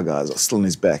 2 of our guys still on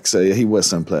his back. So yeah, he was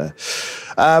some player.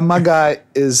 My guy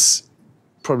is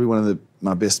probably one of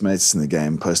my best mates in the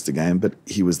game, post the game, but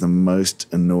he was the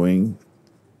most annoying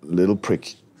little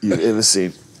prick you've ever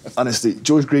seen. Honestly,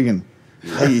 George Gregan,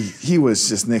 he was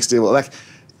just next level. Like,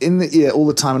 in the ear all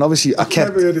the time, and obviously I kept.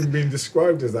 I've never heard him being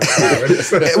described as that.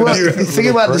 Well, the thing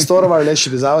about the start of our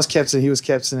relationship is I was captain, he was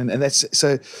captain, and that's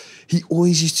so. He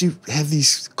always used to have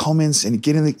these comments and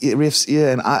get in the ref's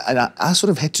ear, and I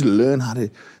sort of had to learn how to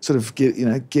sort of get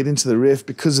into the ref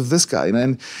because of this guy,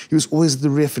 and he was always the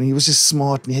ref, and he was just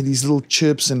smart, and he had these little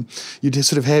chirps, and you'd just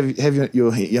sort of have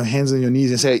your hands on your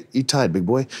knees and say, "You tired, big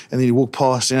boy," and then you walk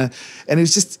past, and it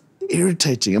was just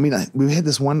irritating. I mean, we had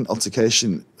this one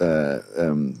altercation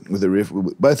with the ref.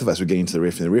 Both of us were getting into the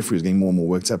ref, and the referee was getting more and more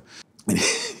worked up. And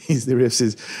the ref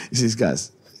says,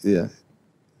 guys, yeah,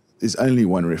 there's only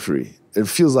one referee. It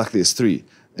feels like there's 3.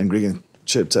 And Gregan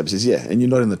chirped up. He says, yeah, and you're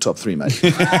not in the top 3, mate. He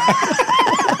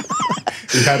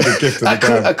had the gift of the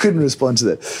gab. I couldn't respond to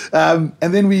that.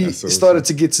 And then we started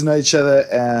to get to know each other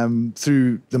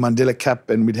through the Mandela Cup,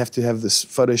 and we'd have to have this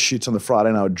photo shoot on the Friday,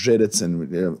 and I would dread it,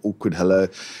 and awkward hello.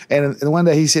 And one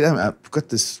day he said, I've got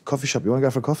this coffee shop. You want to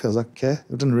go for a coffee? I was like, okay.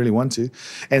 I didn't really want to.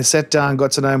 And sat down, got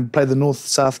to know him, played the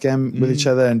North-South game with each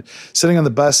other, and sitting on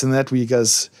the bus, and that week,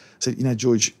 guys said,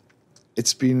 George,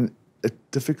 it's been a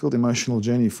difficult emotional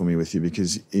journey for me with you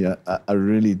because I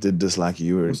really did dislike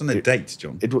you. It wasn't a date,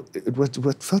 John. It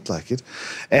felt like it,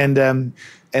 and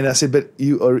I said, but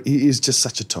he is just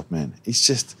such a top man. He's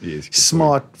just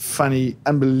smart, funny,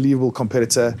 unbelievable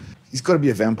competitor. He's got to be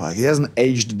a vampire. He hasn't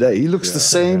aged a day. He looks the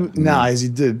same now as he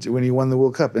did when he won the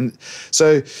World Cup, and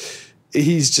so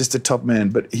he's just a top man.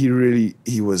 But he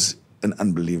was an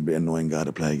unbelievably annoying guy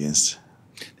to play against.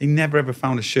 They never ever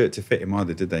found a shirt to fit him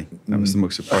either, did they? That was the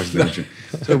most surprising thing.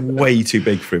 So way too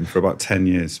big for him for about 10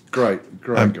 years. Great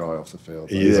guy off the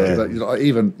field. He is.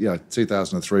 Even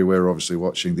 2003, we were obviously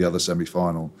watching the other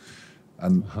semi-final,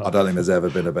 and I don't think there's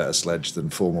ever been a better sledge than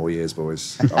 4 more years,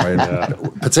 boys. I mean,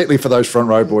 particularly for those front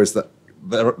row boys that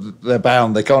they're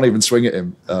bound, they can't even swing at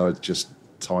him. Just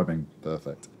timing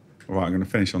perfect. All right, I'm going to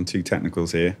finish on 2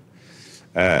 technicals here.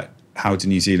 How did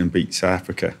New Zealand beat South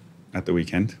Africa at the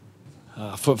weekend?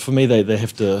 For me, they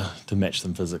have to match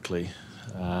them physically,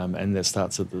 and that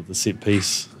starts at the set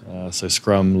piece. So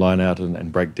scrum, line out,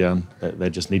 and breakdown. They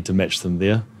just need to match them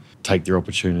there, take their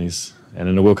opportunities. And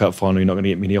in a World Cup final, you're not going to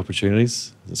get many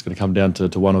opportunities. It's going to come down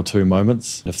to 1 or 2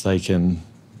 moments. If they can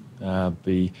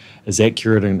be as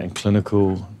accurate and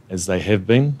clinical as they have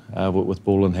been with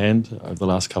ball in hand over the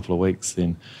last couple of weeks,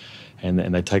 then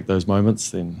and they take those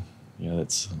moments, then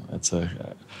that's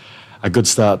a good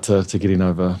start to getting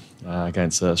over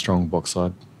against a strong box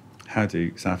side. How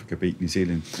do South Africa beat New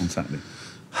Zealand on Saturday?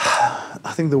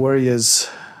 I think the worry is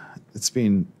it's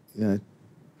been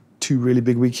 2 really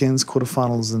big weekends,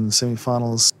 quarterfinals and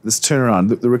semi-finals. This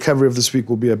turnaround, the recovery of this week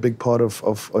will be a big part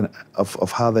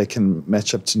of how they can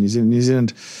match up to New Zealand. New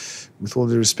Zealand, with all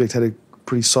due respect, had a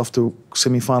pretty soft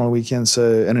semi-final weekend,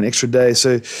 and an extra day.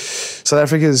 So South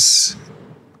Africa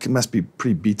must be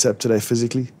pretty beat up today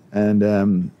physically,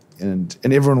 and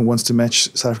everyone wants to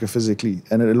match South Africa physically,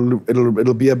 and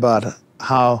it'll be about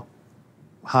how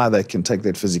they can take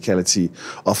that physicality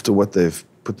after what they've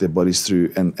put their bodies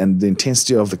through, and the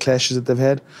intensity of the clashes that they've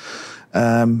had,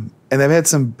 and they've had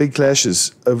some big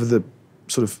clashes over the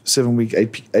sort of 7-week,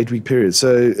 8-week period.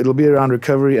 So it'll be around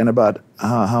recovery and about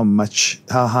how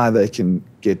high they can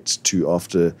get to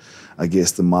after, I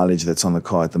guess, the mileage that's on the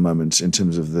car at the moment in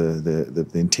terms of the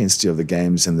intensity of the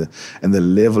games and the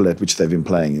level at which they've been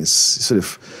playing. Is sort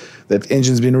of that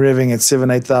engine's been revving at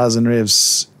 7,000-8,000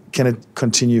 revs. Can it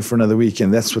continue for another week?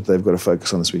 And that's what they've got to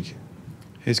focus on this week.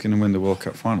 Who's going to win the World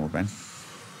Cup final, Ben?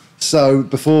 So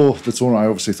before the tournament, I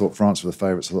obviously thought France were the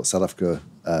favourites. I thought South Africa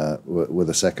were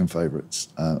the second favourites.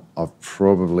 I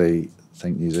probably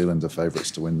think New Zealand are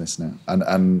favourites to win this now.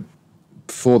 And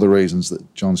for the reasons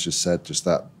that John's just said, just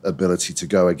that ability to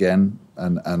go again.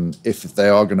 And if they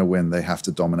are going to win, they have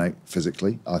to dominate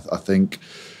physically. I think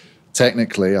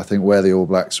technically, I think where the All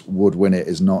Blacks would win it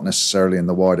is not necessarily in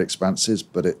the wide expanses,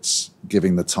 but it's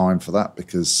giving the time for that,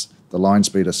 because the line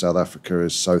speed of South Africa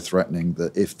is so threatening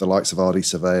that if the likes of Ardie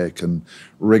Surveyor can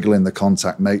wriggle in the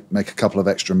contact, make a couple of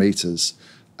extra metres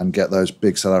and get those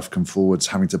big South African forwards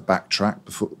having to backtrack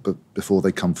before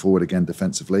they come forward again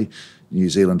defensively, New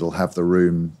Zealand will have the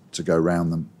room to go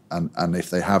round them. And if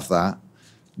they have that,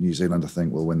 New Zealand, I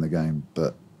think, will win the game.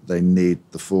 But they need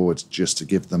the forwards just to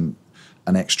give them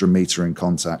an extra metre in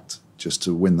contact, just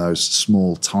to win those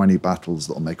small, tiny battles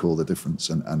that will make all the difference.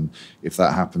 And if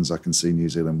that happens, I can see New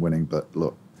Zealand winning. But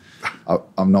look,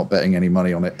 I'm not betting any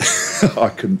money on it. I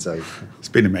couldn't tell you. It's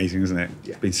been amazing, isn't it?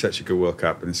 Yeah. It's been such a good World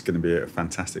Cup, and it's going to be a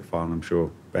fantastic final, I'm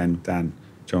sure. Ben, Dan,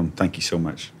 John, thank you so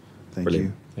much. Thank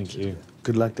you. Thank you.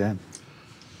 Good luck, Dan.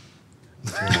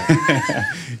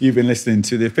 You've been listening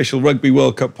to the official Rugby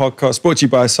World Cup podcast, brought to you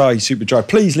by Asahi Superdry.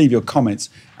 Please leave your comments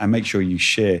and make sure you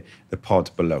share the pod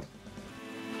below.